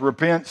chance to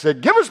repent, said,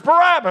 give us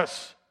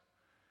Barabbas.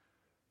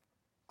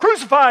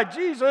 Crucify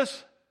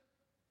Jesus.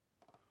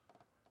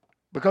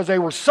 Because they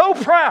were so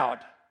proud.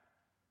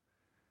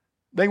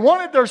 They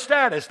wanted their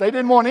status. They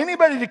didn't want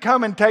anybody to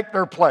come and take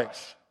their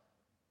place.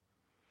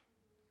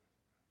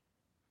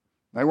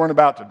 They weren't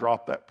about to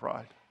drop that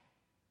pride.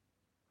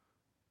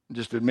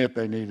 Just admit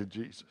they needed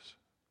Jesus.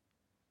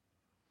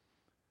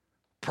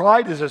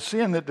 Pride is a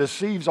sin that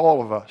deceives all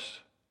of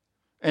us.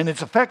 And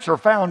its effects are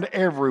found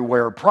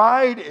everywhere.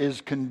 Pride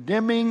is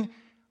condemning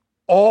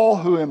all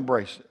who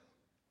embrace it.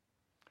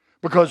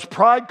 Because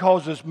pride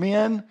causes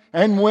men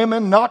and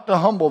women not to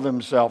humble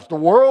themselves. The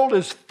world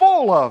is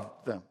full of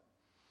them.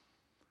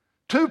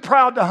 too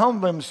proud to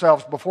humble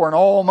themselves before an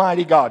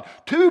almighty God,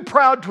 too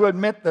proud to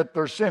admit that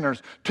they're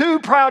sinners, too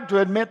proud to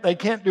admit they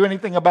can't do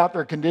anything about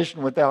their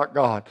condition without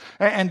God.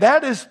 And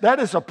that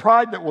is a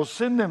pride that will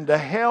send them to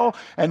hell,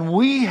 and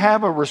we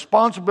have a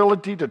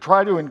responsibility to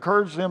try to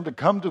encourage them to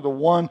come to the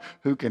one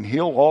who can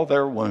heal all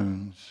their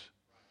wounds.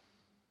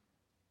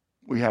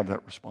 We have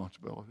that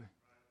responsibility.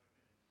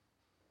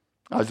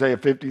 Isaiah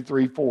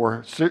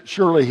 53:4,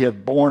 surely he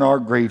hath borne our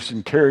griefs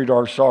and carried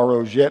our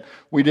sorrows, yet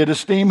we did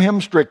esteem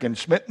him stricken,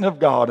 smitten of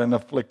God, and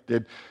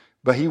afflicted.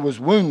 But he was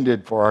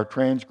wounded for our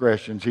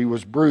transgressions, he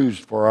was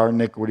bruised for our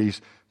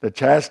iniquities. The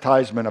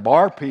chastisement of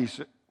our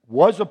peace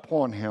was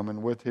upon him,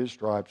 and with his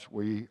stripes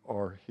we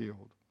are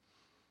healed.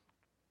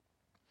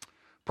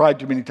 Pride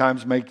too many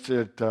times makes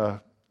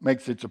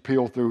its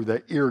appeal through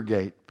the ear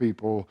gate.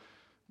 People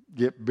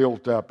get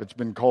built up. It's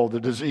been called the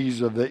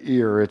disease of the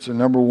ear. It's a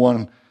number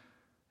one.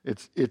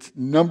 It's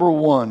number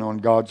one on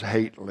God's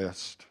hate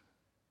list.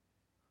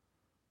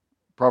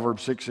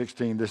 Proverbs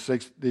 6:16.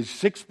 These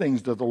six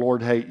things doth the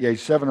Lord hate, yea,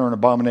 7 are an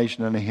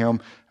abomination unto him,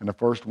 and the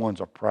first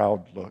one's a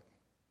proud look.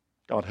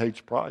 God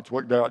hates pride.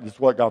 It's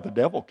what got the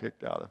devil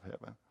kicked out of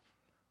heaven.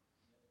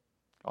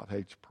 God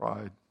hates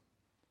pride.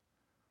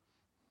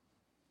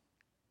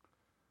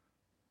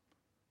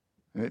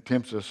 And it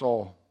tempts us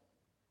all.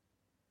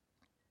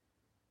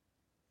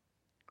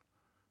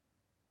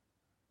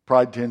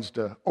 Pride tends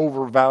to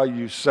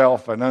overvalue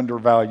self and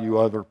undervalue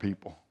other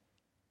people.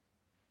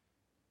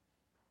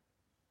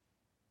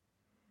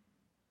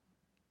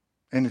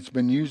 And it's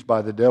been used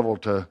by the devil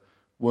to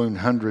wound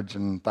hundreds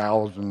and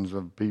thousands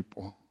of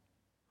people.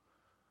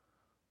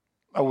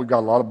 We've got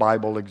a lot of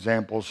Bible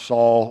examples: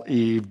 Saul,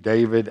 Eve,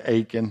 David,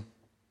 Achan.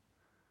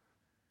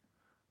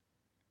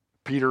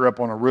 Peter up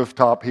on a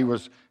rooftop. He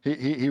was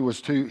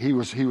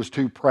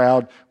too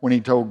proud when he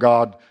told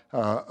God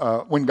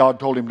when God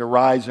told him to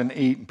rise and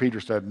eat, and Peter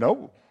said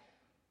no.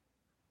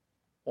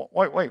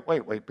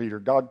 Wait, Peter.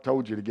 God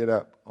told you to get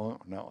up. Oh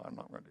no, I'm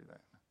not going to do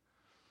that.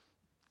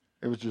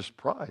 It was just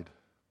pride,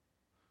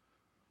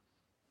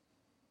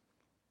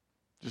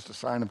 just a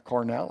sign of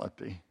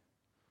carnality.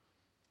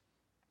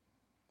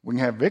 We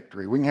can have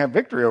victory. We can have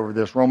victory over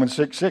this. Romans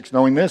 6:6,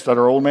 knowing this, that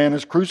our old man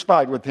is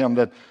crucified with him,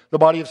 that the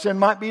body of sin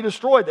might be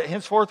destroyed, that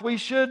henceforth we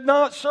should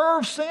not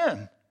serve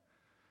sin.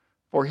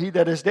 For he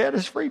that is dead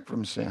is freed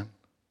from sin.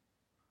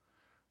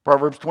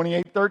 Proverbs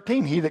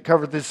 28:13, he that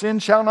covereth his sin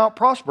shall not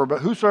prosper,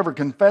 but whosoever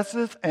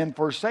confesseth and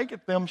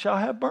forsaketh them shall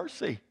have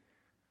mercy.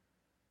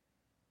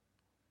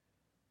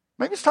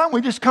 Maybe it's time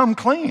we just come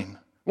clean.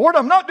 Lord,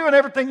 I'm not doing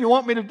everything you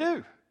want me to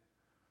do.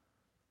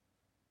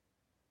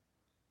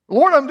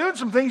 Lord, I'm doing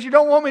some things you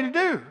don't want me to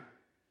do.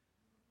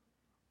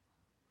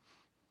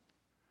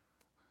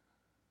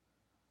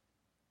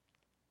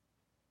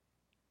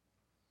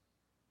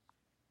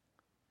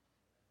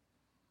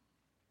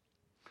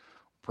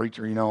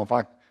 Preacher, if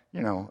I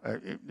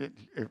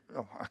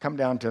come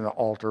down to the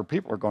altar,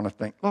 people are going to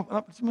think, look,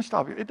 let me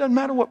stop you. It doesn't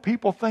matter what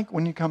people think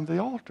when you come to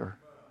the altar.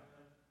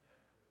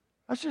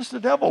 That's just the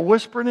devil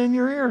whispering in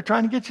your ear,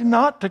 trying to get you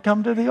not to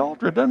come to the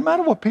altar. It doesn't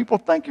matter what people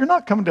think. You're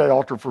not coming to the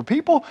altar for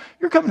people.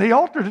 You're coming to the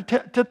altar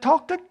to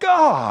talk to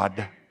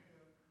God.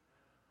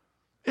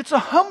 It's a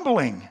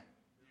humbling.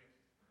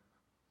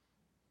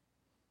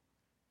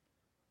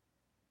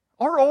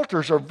 Our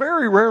altars are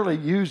very rarely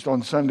used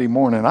on Sunday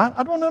morning.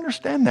 I don't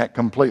understand that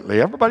completely.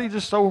 Everybody's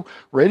just so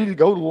ready to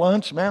go to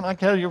lunch. Man, I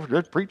tell you,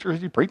 preacher,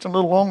 is he preaching a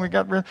little long? We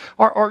got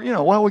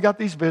we got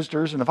these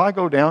visitors, and if I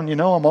go down,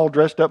 I'm all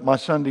dressed up my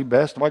Sunday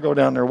best. If I go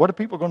down there, what are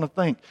people going to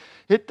think?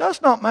 It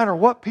does not matter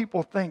what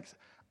people think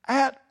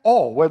at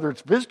all, whether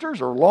it's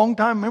visitors or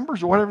longtime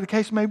members or whatever the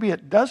case may be.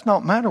 It does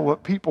not matter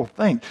what people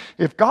think.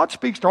 If God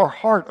speaks to our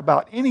heart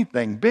about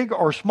anything, big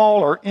or small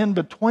or in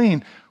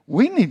between,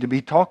 we need to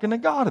be talking to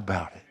God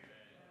about it.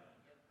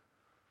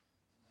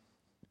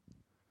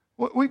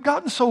 We've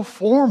gotten so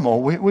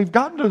formal. We've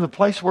gotten to the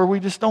place where we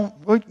just don't.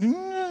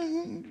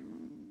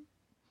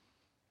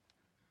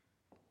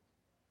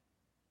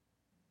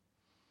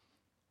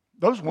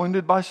 Those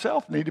wounded by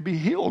self need to be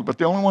healed, but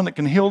the only one that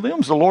can heal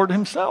them is the Lord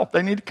Himself.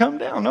 They need to come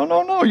down.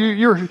 No.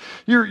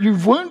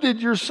 You've wounded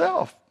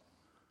yourself.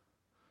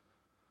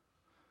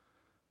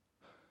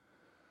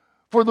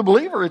 For the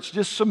believer, it's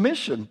just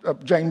submission.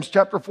 James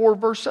chapter 4,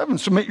 verse 7.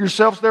 Submit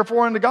yourselves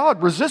therefore unto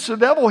God. Resist the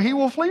devil, he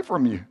will flee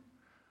from you.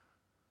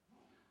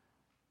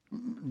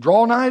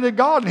 Draw nigh to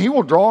God, and He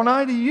will draw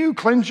nigh to you.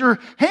 Cleanse your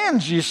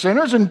hands, ye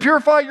sinners, and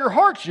purify your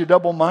hearts, you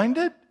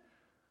double-minded.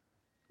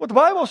 What the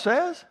Bible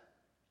says.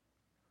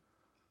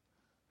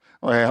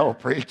 Well,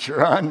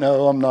 preacher, I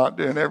know I'm not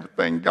doing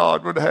everything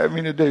God would have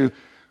me to do.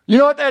 You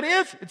know what that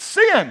is? It's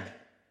sin.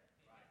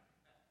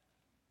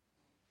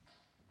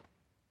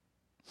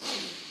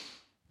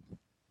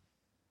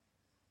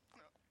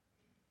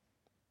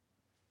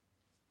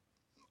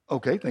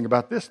 Okay, think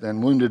about this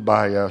then. Wounded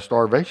by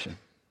starvation.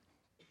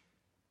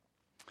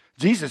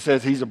 Jesus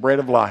says He's the bread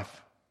of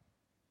life.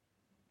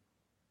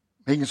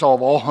 He can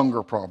solve all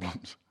hunger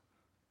problems.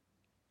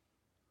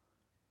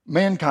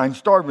 Mankind's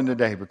starving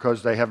today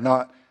because they have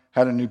not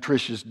had a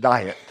nutritious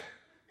diet.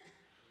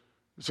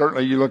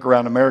 Certainly you look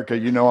around America,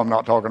 you know I'm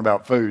not talking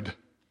about food.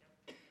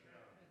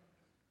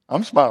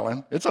 I'm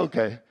smiling. It's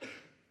okay.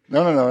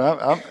 No.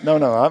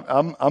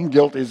 I'm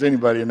guilty as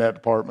anybody in that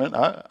department.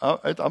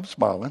 I'm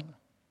smiling.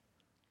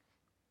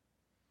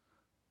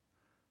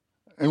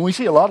 And we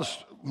see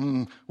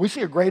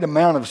a great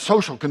amount of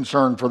social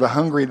concern for the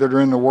hungry that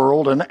are in the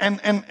world, and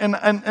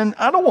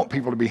I don't want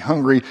people to be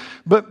hungry,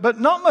 but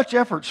not much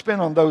effort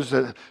spent on those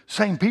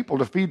same people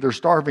to feed their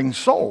starving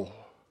soul.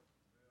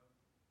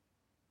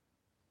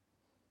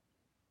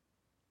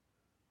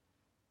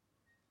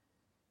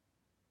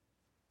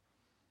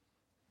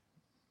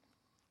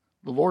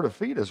 The Lord will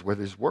feed us with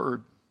His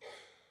word.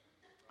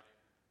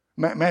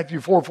 Matthew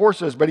 4:4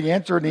 says, but he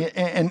answered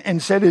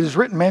and said, it is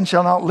written, man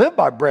shall not live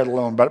by bread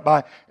alone, but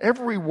by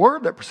every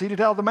word that proceeded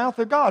out of the mouth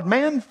of God.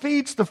 Man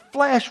feeds the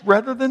flesh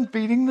rather than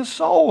feeding the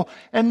soul.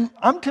 And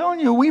I'm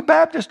telling you, we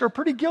Baptists are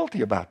pretty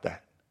guilty about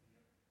that.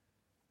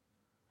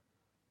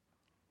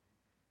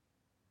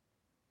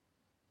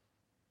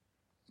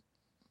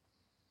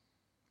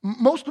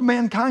 Most of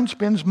mankind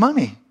spends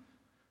money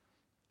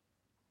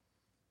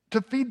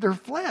to feed their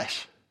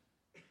flesh,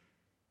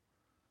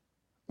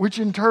 which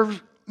in turn...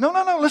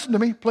 No, listen to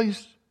me,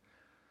 please.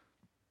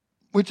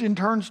 Which in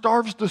turn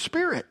starves the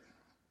spirit.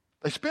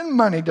 They spend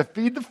money to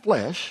feed the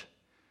flesh,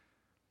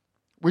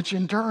 which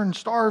in turn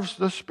starves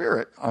the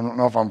spirit. I don't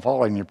know if I'm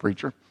following you,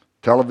 preacher.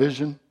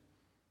 Television,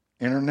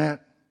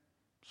 internet,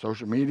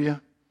 social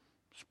media,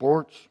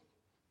 sports,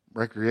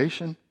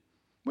 recreation.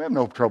 We have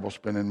no trouble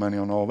spending money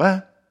on all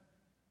that.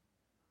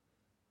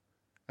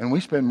 And we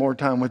spend more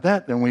time with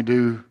that than we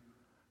do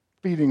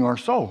feeding our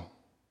soul.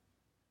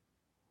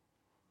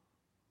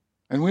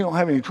 And we don't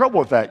have any trouble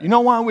with that. You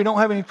know why we don't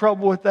have any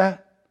trouble with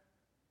that?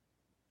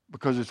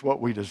 Because it's what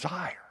we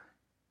desire.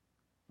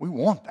 We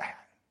want that.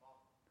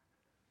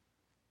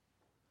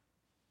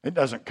 It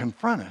doesn't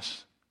confront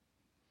us.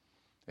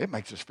 It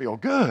makes us feel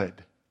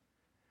good.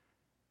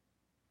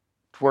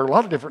 Where a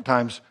lot of different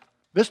times,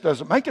 this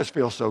doesn't make us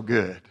feel so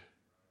good.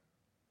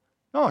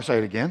 No, I say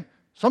it again.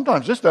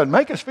 Sometimes this doesn't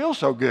make us feel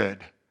so good.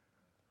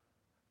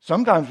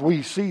 Sometimes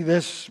we see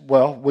this,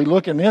 we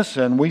look in this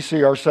and we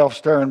see ourselves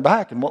staring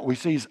back, and what we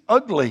see is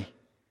ugly.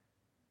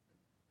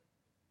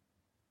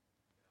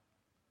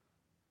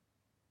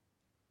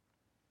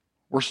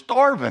 We're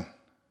starving.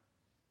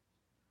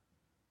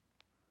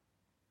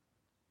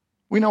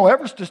 We know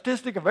every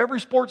statistic of every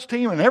sports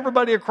team and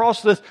everybody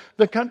across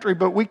the country,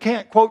 but we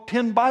can't quote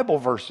 10 Bible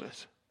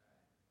verses.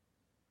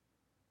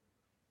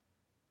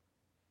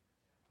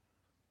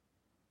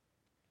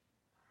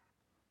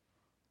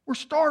 We're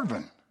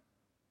starving.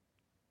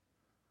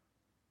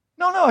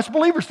 No, it's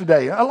believers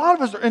today. A lot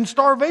of us are in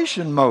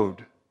starvation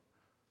mode.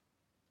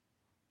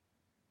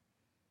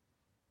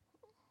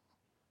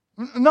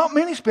 Not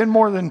many spend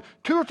more than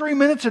 2 or 3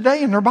 minutes a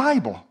day in their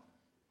Bible.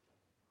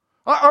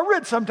 I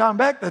read some time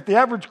back that the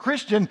average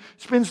Christian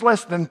spends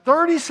less than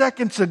 30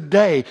 seconds a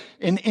day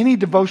in any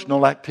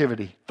devotional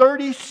activity.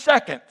 30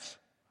 seconds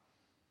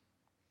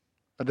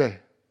a day.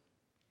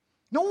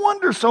 No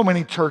wonder so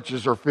many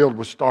churches are filled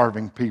with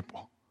starving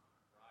people.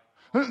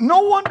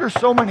 No wonder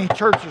so many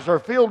churches are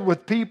filled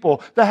with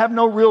people that have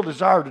no real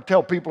desire to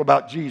tell people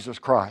about Jesus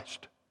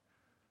Christ.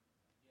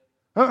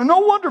 No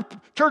wonder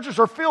churches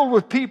are filled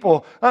with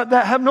people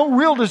that have no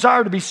real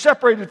desire to be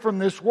separated from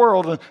this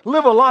world and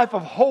live a life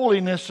of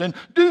holiness and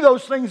do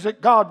those things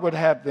that God would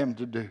have them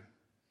to do.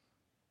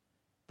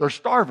 They're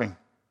starving.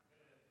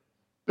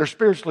 They're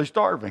spiritually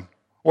starving.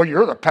 Well,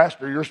 you're the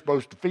pastor, you're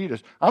supposed to feed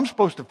us. I'm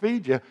supposed to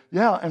feed you.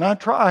 Yeah, and I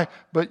try,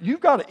 but you've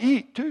got to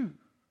eat too.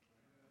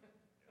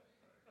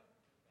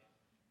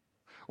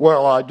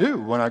 Well, I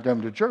do when I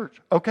come to church.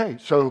 Okay,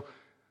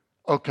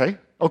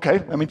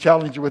 let me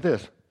challenge you with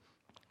this.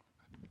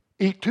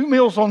 Eat 2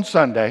 meals on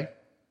Sunday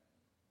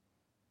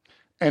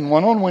and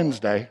 1 on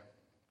Wednesday,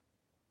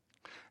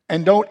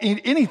 and don't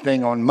eat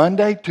anything on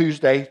Monday,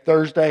 Tuesday,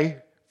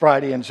 Thursday,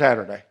 Friday, and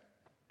Saturday.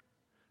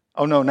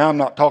 Oh no, now I'm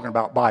not talking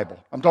about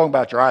Bible. I'm talking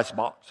about your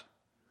icebox.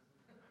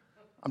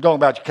 I'm talking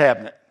about your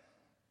cabinet.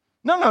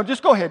 No,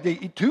 just go ahead.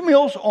 Eat 2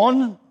 meals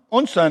on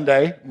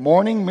Sunday,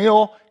 morning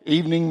meal,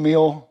 evening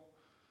meal.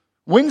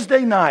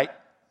 Wednesday night,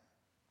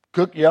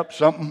 cook you up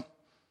something.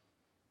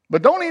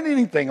 But don't eat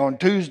anything on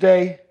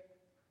Tuesday,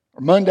 or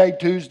Monday,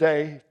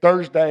 Tuesday,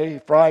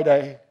 Thursday,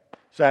 Friday,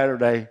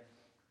 Saturday.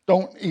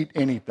 Don't eat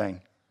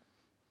anything.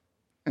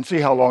 And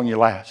see how long you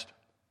last.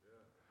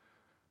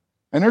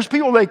 And there's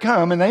people, they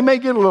come and they may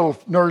get a little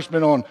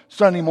nourishment on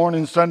Sunday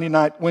morning, Sunday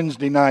night,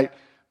 Wednesday night,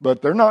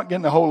 but they're not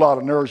getting a whole lot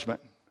of nourishment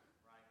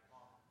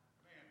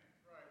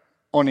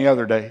on the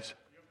other days.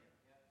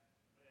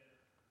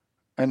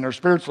 And they're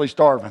spiritually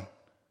starving.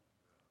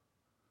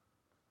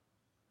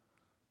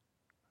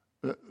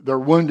 They're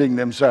wounding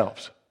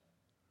themselves.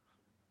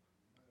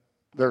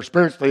 They're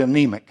spiritually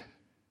anemic.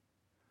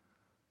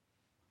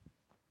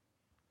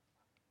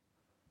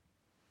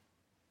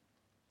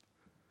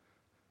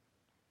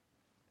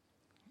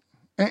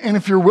 And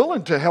if you're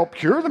willing to help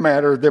cure the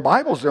matter, the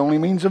Bible's the only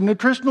means of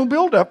nutritional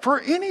buildup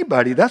for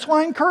anybody. That's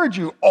why I encourage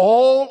you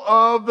all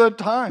of the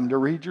time to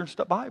read your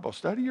Bible.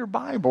 Study your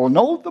Bible.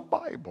 Know the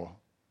Bible.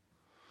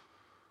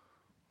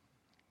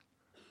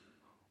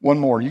 One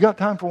more. You got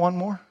time for one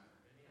more?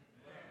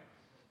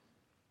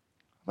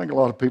 I think a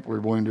lot of people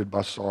are wounded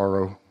by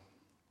sorrow.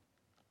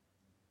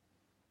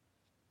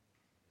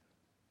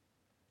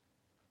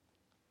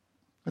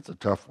 That's a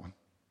tough one.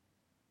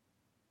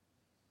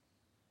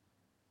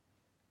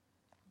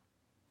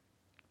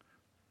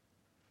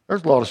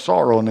 There's a lot of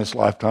sorrow in this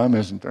lifetime,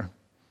 isn't there?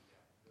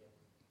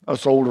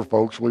 Us older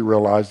folks, we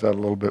realize that a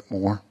little bit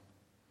more.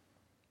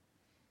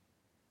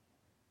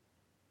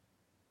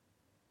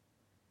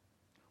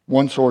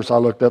 One source I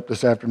looked up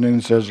this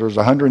afternoon says there's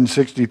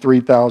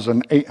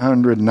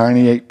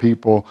 163,898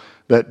 people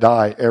that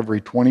die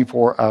every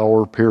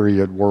 24-hour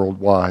period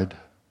worldwide.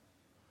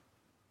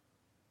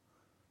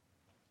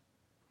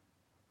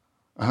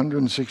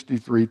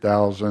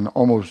 163,000,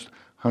 almost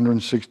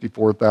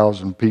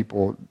 164,000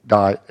 people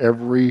die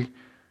every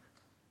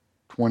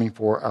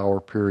 24-hour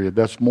period.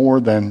 That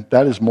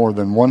is more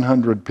than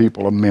 100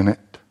 people a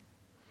minute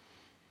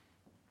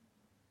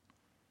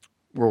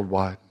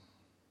worldwide.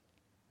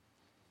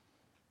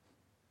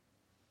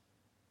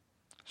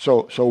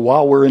 So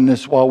while we're in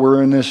this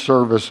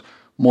service,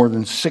 more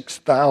than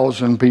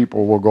 6,000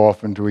 people will go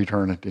off into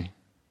eternity.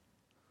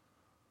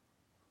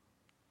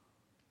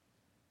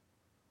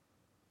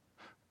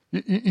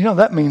 You know,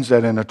 that means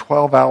that in a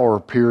 12-hour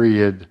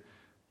period,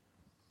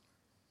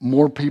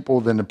 more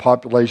people than the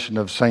population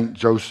of St.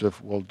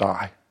 Joseph will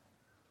die.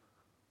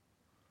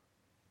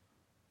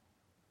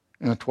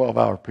 In a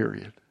 12-hour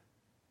period.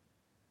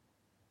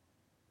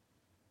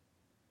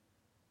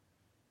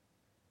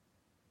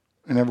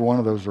 And every one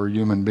of those are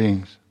human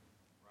beings.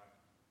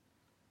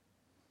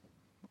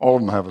 All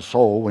of them have a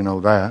soul, we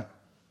know that.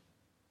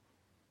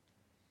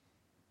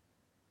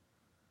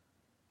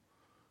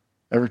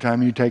 Every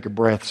time you take a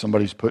breath,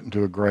 somebody's put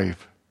into a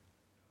grave.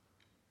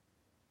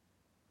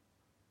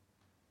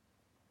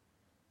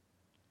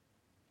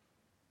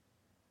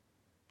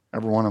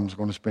 Every one of them is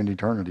going to spend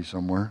eternity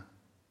somewhere.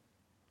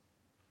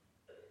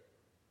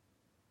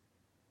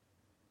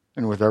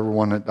 And with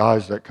everyone that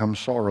dies, that comes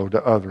sorrow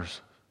to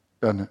others,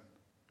 doesn't it?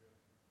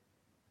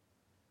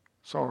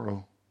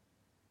 Sorrow.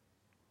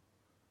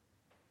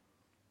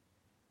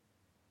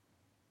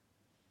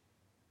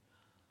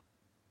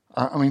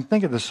 I mean,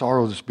 think of the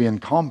sorrow that's being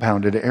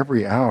compounded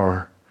every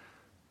hour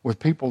with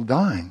people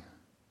dying.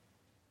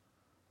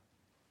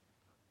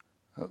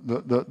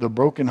 The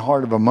broken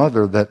heart of a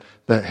mother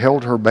that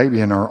held her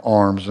baby in her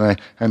arms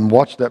and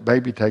watched that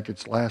baby take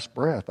its last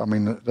breath. I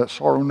mean, that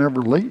sorrow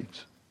never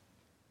leaves.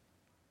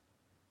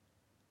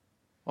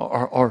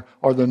 Or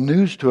the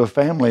news to a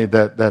family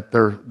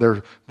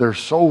that their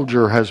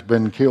soldier has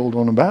been killed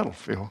on a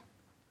battlefield.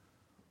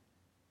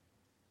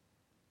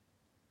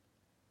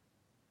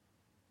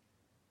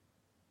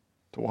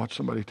 To watch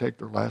somebody take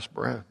their last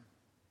breath.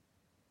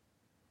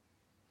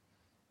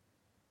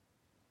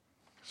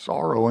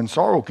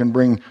 Sorrow can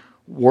bring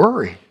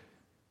worry.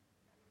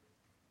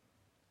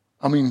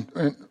 I mean,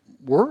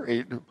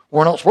 worry.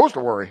 We're not supposed to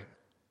worry.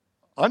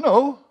 I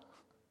know.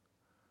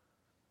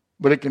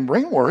 But it can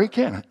bring worry,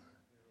 can't it?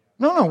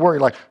 No, worry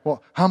like,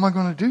 well, how am I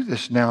going to do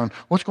this now? And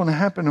what's going to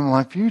happen in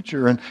my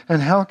future?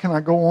 And how can I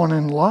go on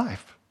in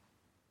life?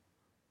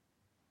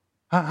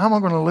 How am I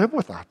going to live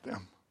without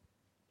them?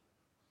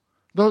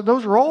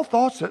 Those are all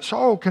thoughts that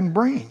sorrow can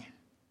bring.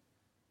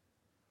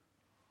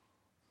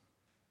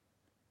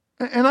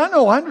 And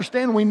I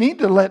understand we need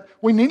to let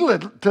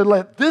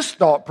this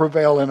thought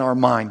prevail in our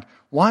mind.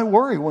 Why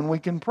worry when we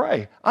can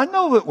pray? I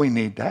know that we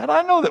need that.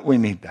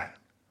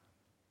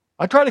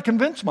 I try to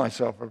convince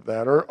myself of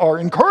that or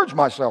encourage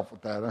myself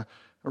with that on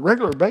a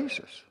regular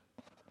basis.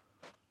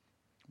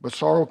 But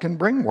sorrow can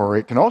bring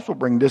worry. It can also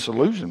bring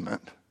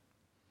disillusionment.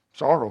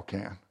 Sorrow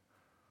can.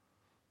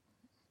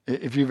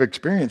 If you've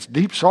experienced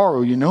deep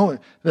sorrow, you know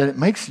that it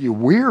makes you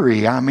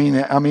weary. I mean,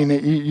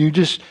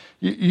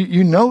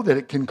 you know that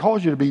it can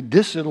cause you to be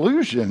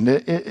disillusioned.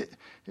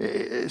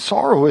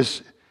 Sorrow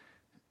is,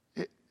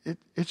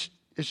 it's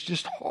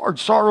just hard.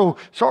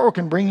 Sorrow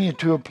can bring you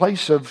to a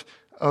place of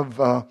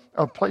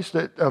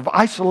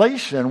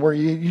isolation where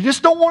you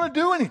just don't want to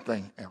do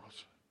anything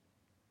else.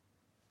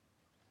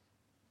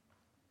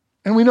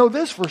 And we know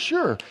this for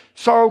sure.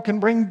 Sorrow can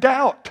bring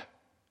doubt.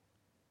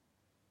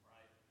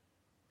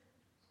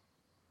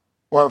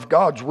 Well, if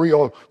God's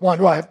real, why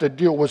do I have to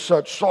deal with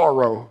such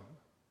sorrow?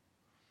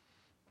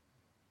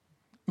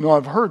 No,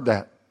 I've heard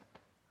that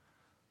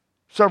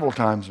several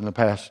times in the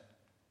past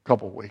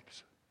couple of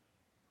weeks.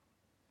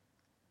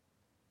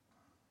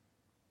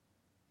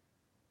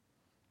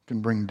 It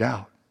can bring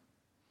doubt.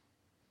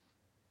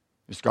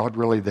 Is God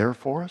really there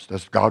for us?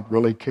 Does God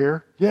really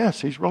care? Yes,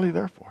 He's really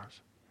there for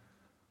us.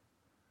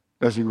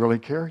 Does He really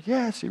care?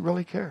 Yes, He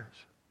really cares.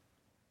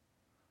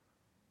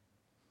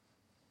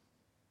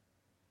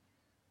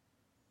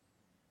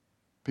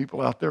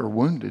 People out there are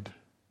wounded.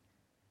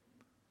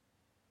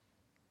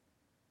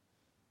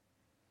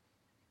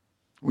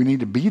 We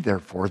need to be there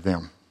for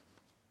them.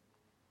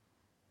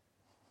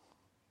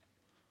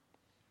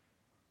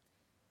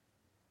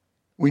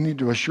 We need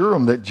to assure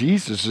them that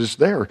Jesus is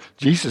there.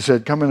 Jesus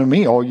said, "Come unto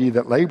me, all ye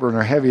that labor and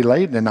are heavy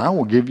laden, and I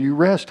will give you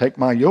rest. Take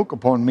my yoke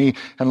upon me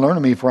and learn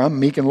of me, for I am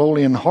meek and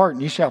lowly in heart,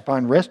 and ye shall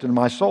find rest in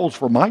my souls,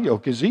 for my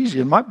yoke is easy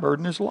and my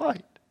burden is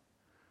light."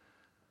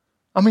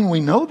 I mean, we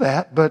know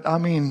that, but I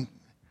mean,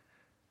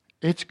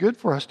 it's good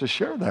for us to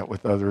share that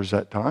with others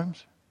at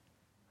times.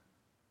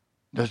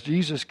 Does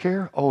Jesus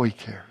care? Oh, He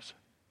cares.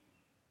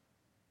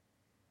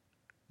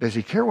 Does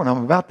He care when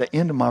I'm about the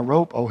end of my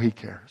rope? Oh, He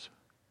cares.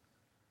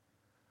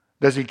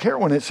 Does He care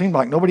when it seems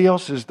like nobody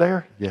else is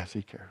there? Yes,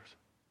 He cares.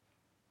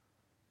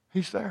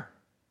 He's there.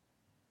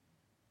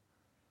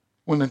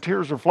 When the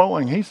tears are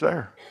flowing, He's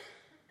there.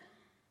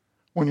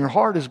 When your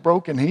heart is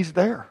broken, He's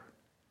there.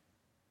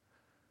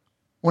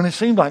 When it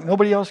seems like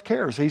nobody else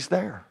cares, He's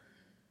there.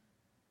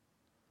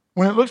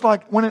 When it looks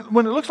like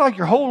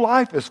your whole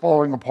life is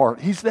falling apart,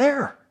 He's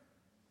there.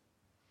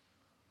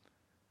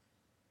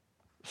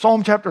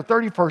 Psalm chapter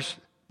 30, verse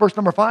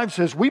number 5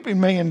 says, "Weeping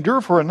may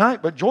endure for a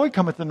night, but joy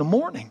cometh in the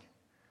morning."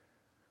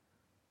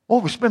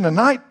 Well, we spend the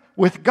night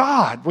with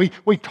God.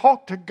 We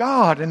talk to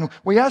God and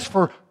we ask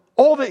for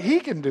all that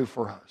He can do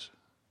for us.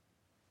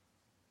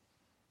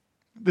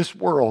 This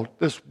world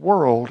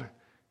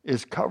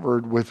is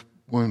covered with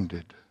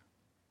wounded.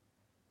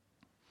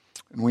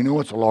 And we know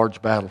it's a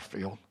large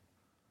battlefield.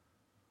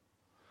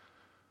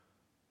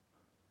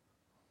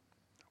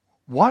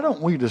 Why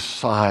don't we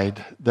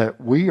decide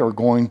that we are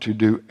going to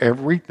do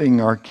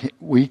everything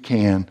we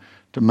can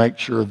to make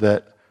sure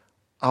that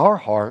our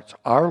hearts,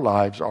 our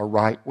lives are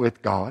right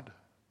with God?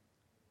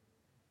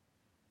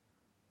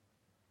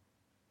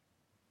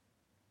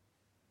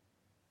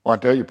 Well, I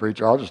tell you,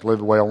 preacher, I'll just live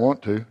the way I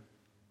want to.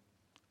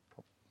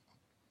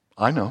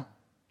 I know.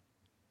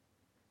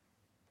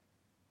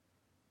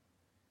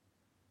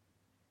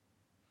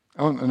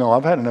 Oh, no,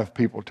 I've had enough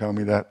people tell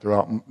me that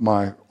throughout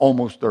my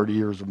almost 30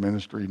 years of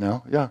ministry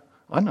now. Yeah,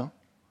 I know.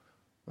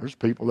 There's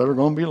people that are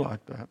going to be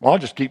like that. Well, I'll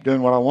just keep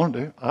doing what I want to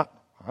do.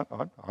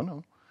 I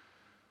know.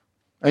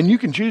 And you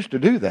can choose to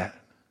do that.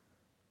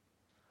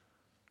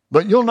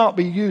 But you'll not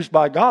be used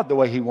by God the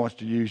way He wants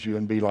to use you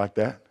and be like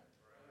that.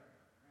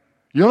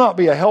 You'll not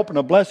be a help and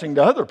a blessing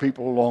to other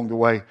people along the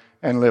way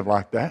and live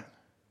like that.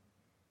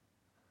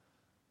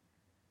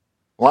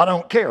 Well, I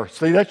don't care.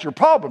 See, that's your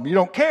problem. You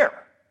don't care.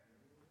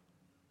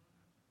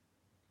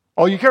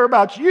 Oh, you care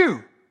about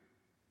you.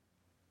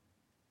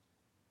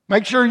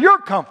 Make sure you're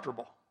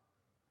comfortable.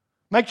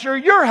 Make sure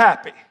you're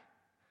happy.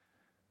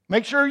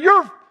 Make sure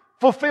you're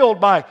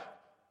fulfilled by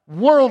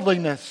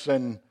worldliness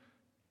and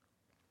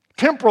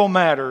temporal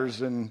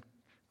matters and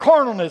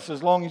carnalness,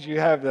 as long as you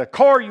have the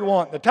car you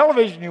want, the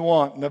television you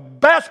want, and the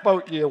bass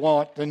boat you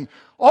want, and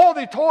all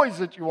the toys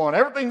that you want.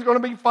 Everything's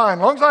going to be fine.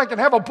 As long as I can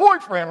have a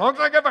boyfriend, as long as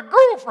I can have a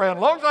girlfriend,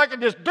 as long as I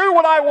can just do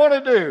what I want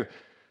to do.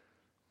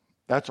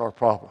 That's our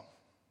problem.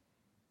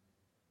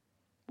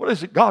 What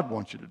is it God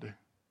wants you to do?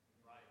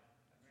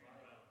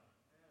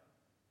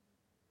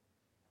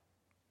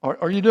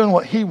 Are you doing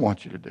what He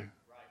wants you to do?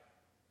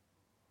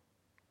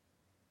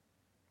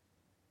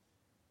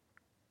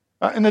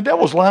 And the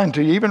devil's lying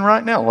to you even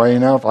right now.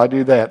 Well, if I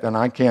do that, then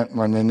I can't.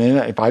 And then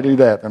if I do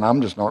that, then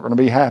I'm just not going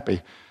to be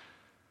happy.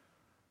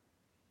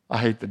 I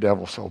hate the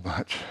devil so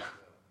much.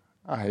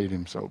 I hate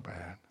him so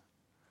bad.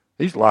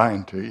 He's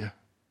lying to you.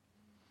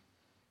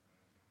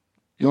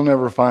 You'll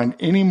never find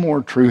any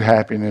more true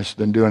happiness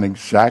than doing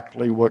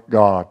exactly what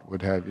God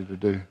would have you to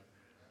do.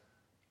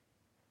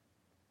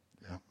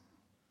 Yeah.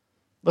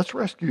 Let's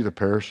rescue the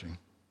perishing,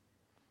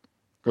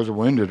 because the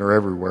wounded are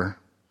everywhere.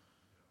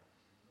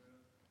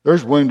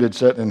 There's wounded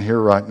sitting in here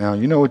right now.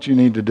 You know what you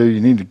need to do?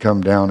 You need to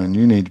come down and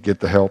you need to get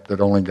the help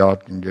that only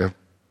God can give.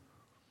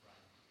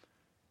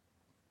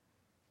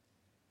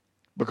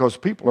 Because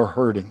people are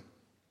hurting.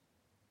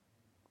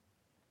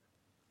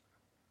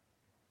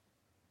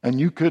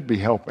 And you could be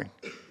helping.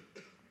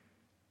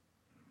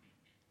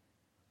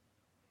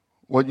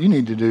 What you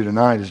need to do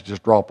tonight is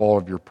just drop all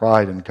of your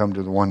pride and come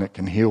to the one that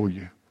can heal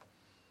you,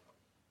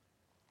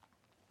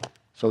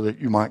 so that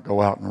you might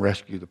go out and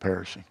rescue the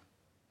perishing.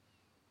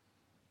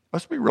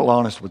 Let's be real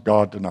honest with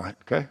God tonight,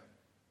 okay?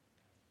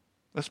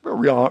 Let's be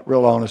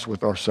real honest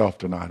with ourselves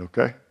tonight,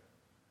 okay?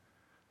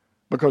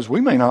 Because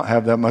we may not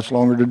have that much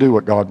longer to do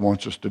what God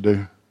wants us to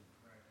do.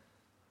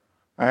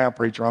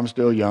 Preacher, I'm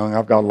still young.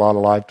 I've got a lot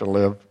of life to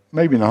live.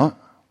 Maybe not.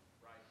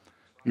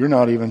 You're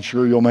not even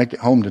sure you'll make it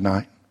home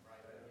tonight.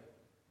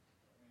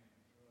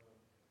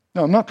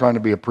 No, I'm not trying to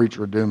be a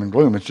preacher of doom and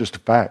gloom. It's just a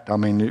fact. I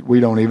mean, we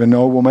don't even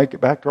know we'll make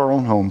it back to our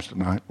own homes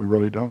tonight. We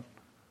really don't.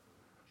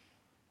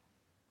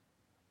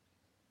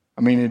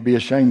 I mean, it'd be a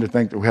shame to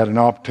think that we had an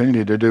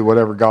opportunity to do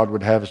whatever God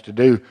would have us to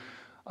do.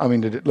 I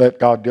mean, to let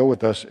God deal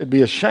with us. It'd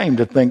be a shame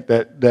to think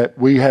that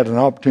we had an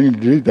opportunity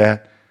to do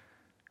that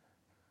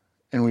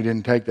and we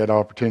didn't take that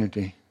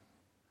opportunity.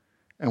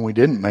 And we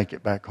didn't make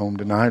it back home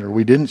tonight, or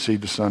we didn't see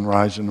the sun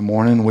rise in the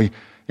morning, and we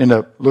end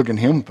up looking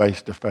Him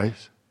face to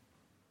face.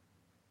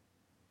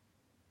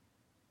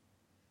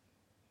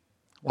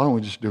 Why don't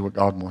we just do what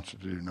God wants us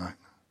to do tonight?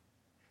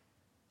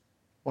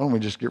 Why don't we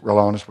just get real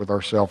honest with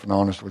ourselves and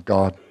honest with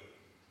God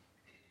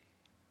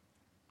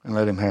and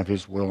let Him have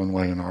His will and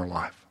way in our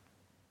life?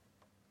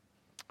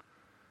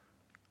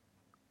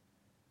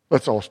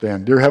 Let's all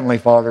stand. Dear Heavenly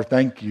Father,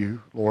 thank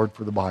you, Lord,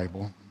 for the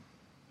Bible.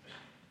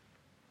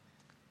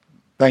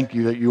 Thank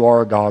you that you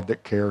are a God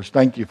that cares.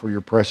 Thank you for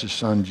your precious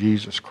Son,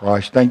 Jesus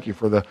Christ. Thank you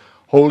for the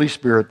Holy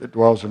Spirit that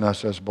dwells in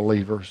us as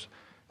believers.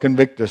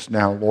 Convict us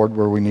now, Lord,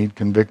 where we need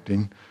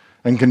convicting.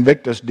 And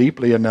convict us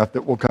deeply enough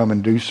that we'll come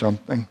and do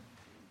something.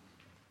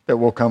 That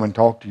we'll come and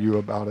talk to you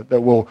about it.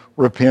 That we'll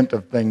repent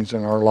of things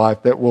in our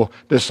life. That we'll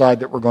decide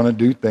that we're going to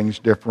do things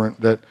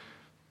different. That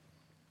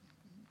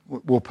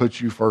we'll put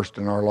you first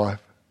in our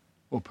life.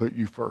 We'll put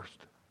you first.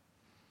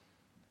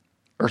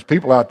 There's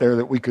people out there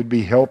that we could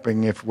be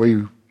helping if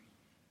we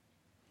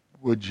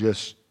would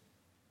just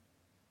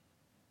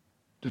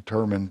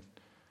determine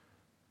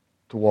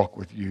to walk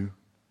with you.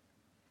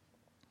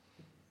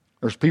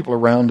 There's people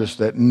around us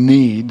that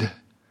need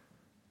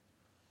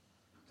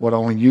what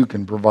only you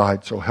can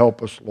provide. So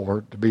help us,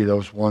 Lord, to be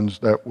those ones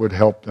that would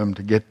help them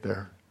to get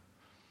there.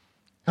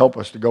 Help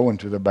us to go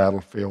into the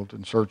battlefield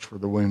and search for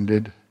the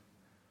wounded.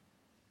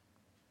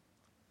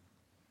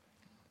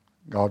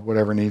 God,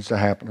 whatever needs to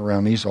happen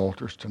around these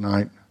altars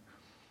tonight,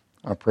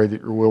 I pray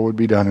that your will would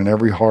be done in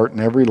every heart and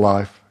every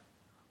life.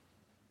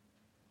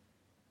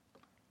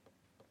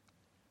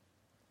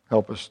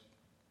 Help us,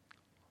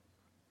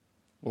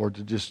 Lord,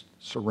 to just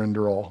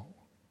surrender all.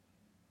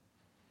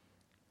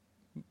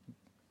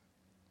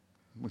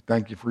 We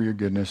thank you for your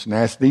goodness and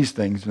ask these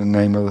things in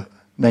the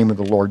name of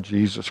the Lord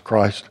Jesus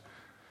Christ.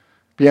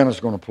 Piano's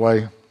going to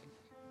play.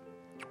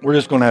 We're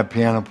just going to have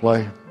piano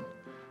play.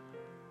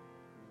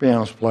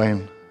 Piano's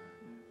playing.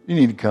 You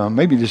need to come.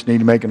 Maybe you just need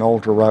to make an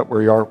altar right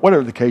where you are.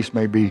 Whatever the case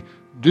may be,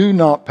 do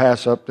not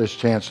pass up this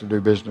chance to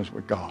do business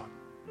with God.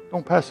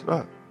 Don't pass it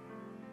up.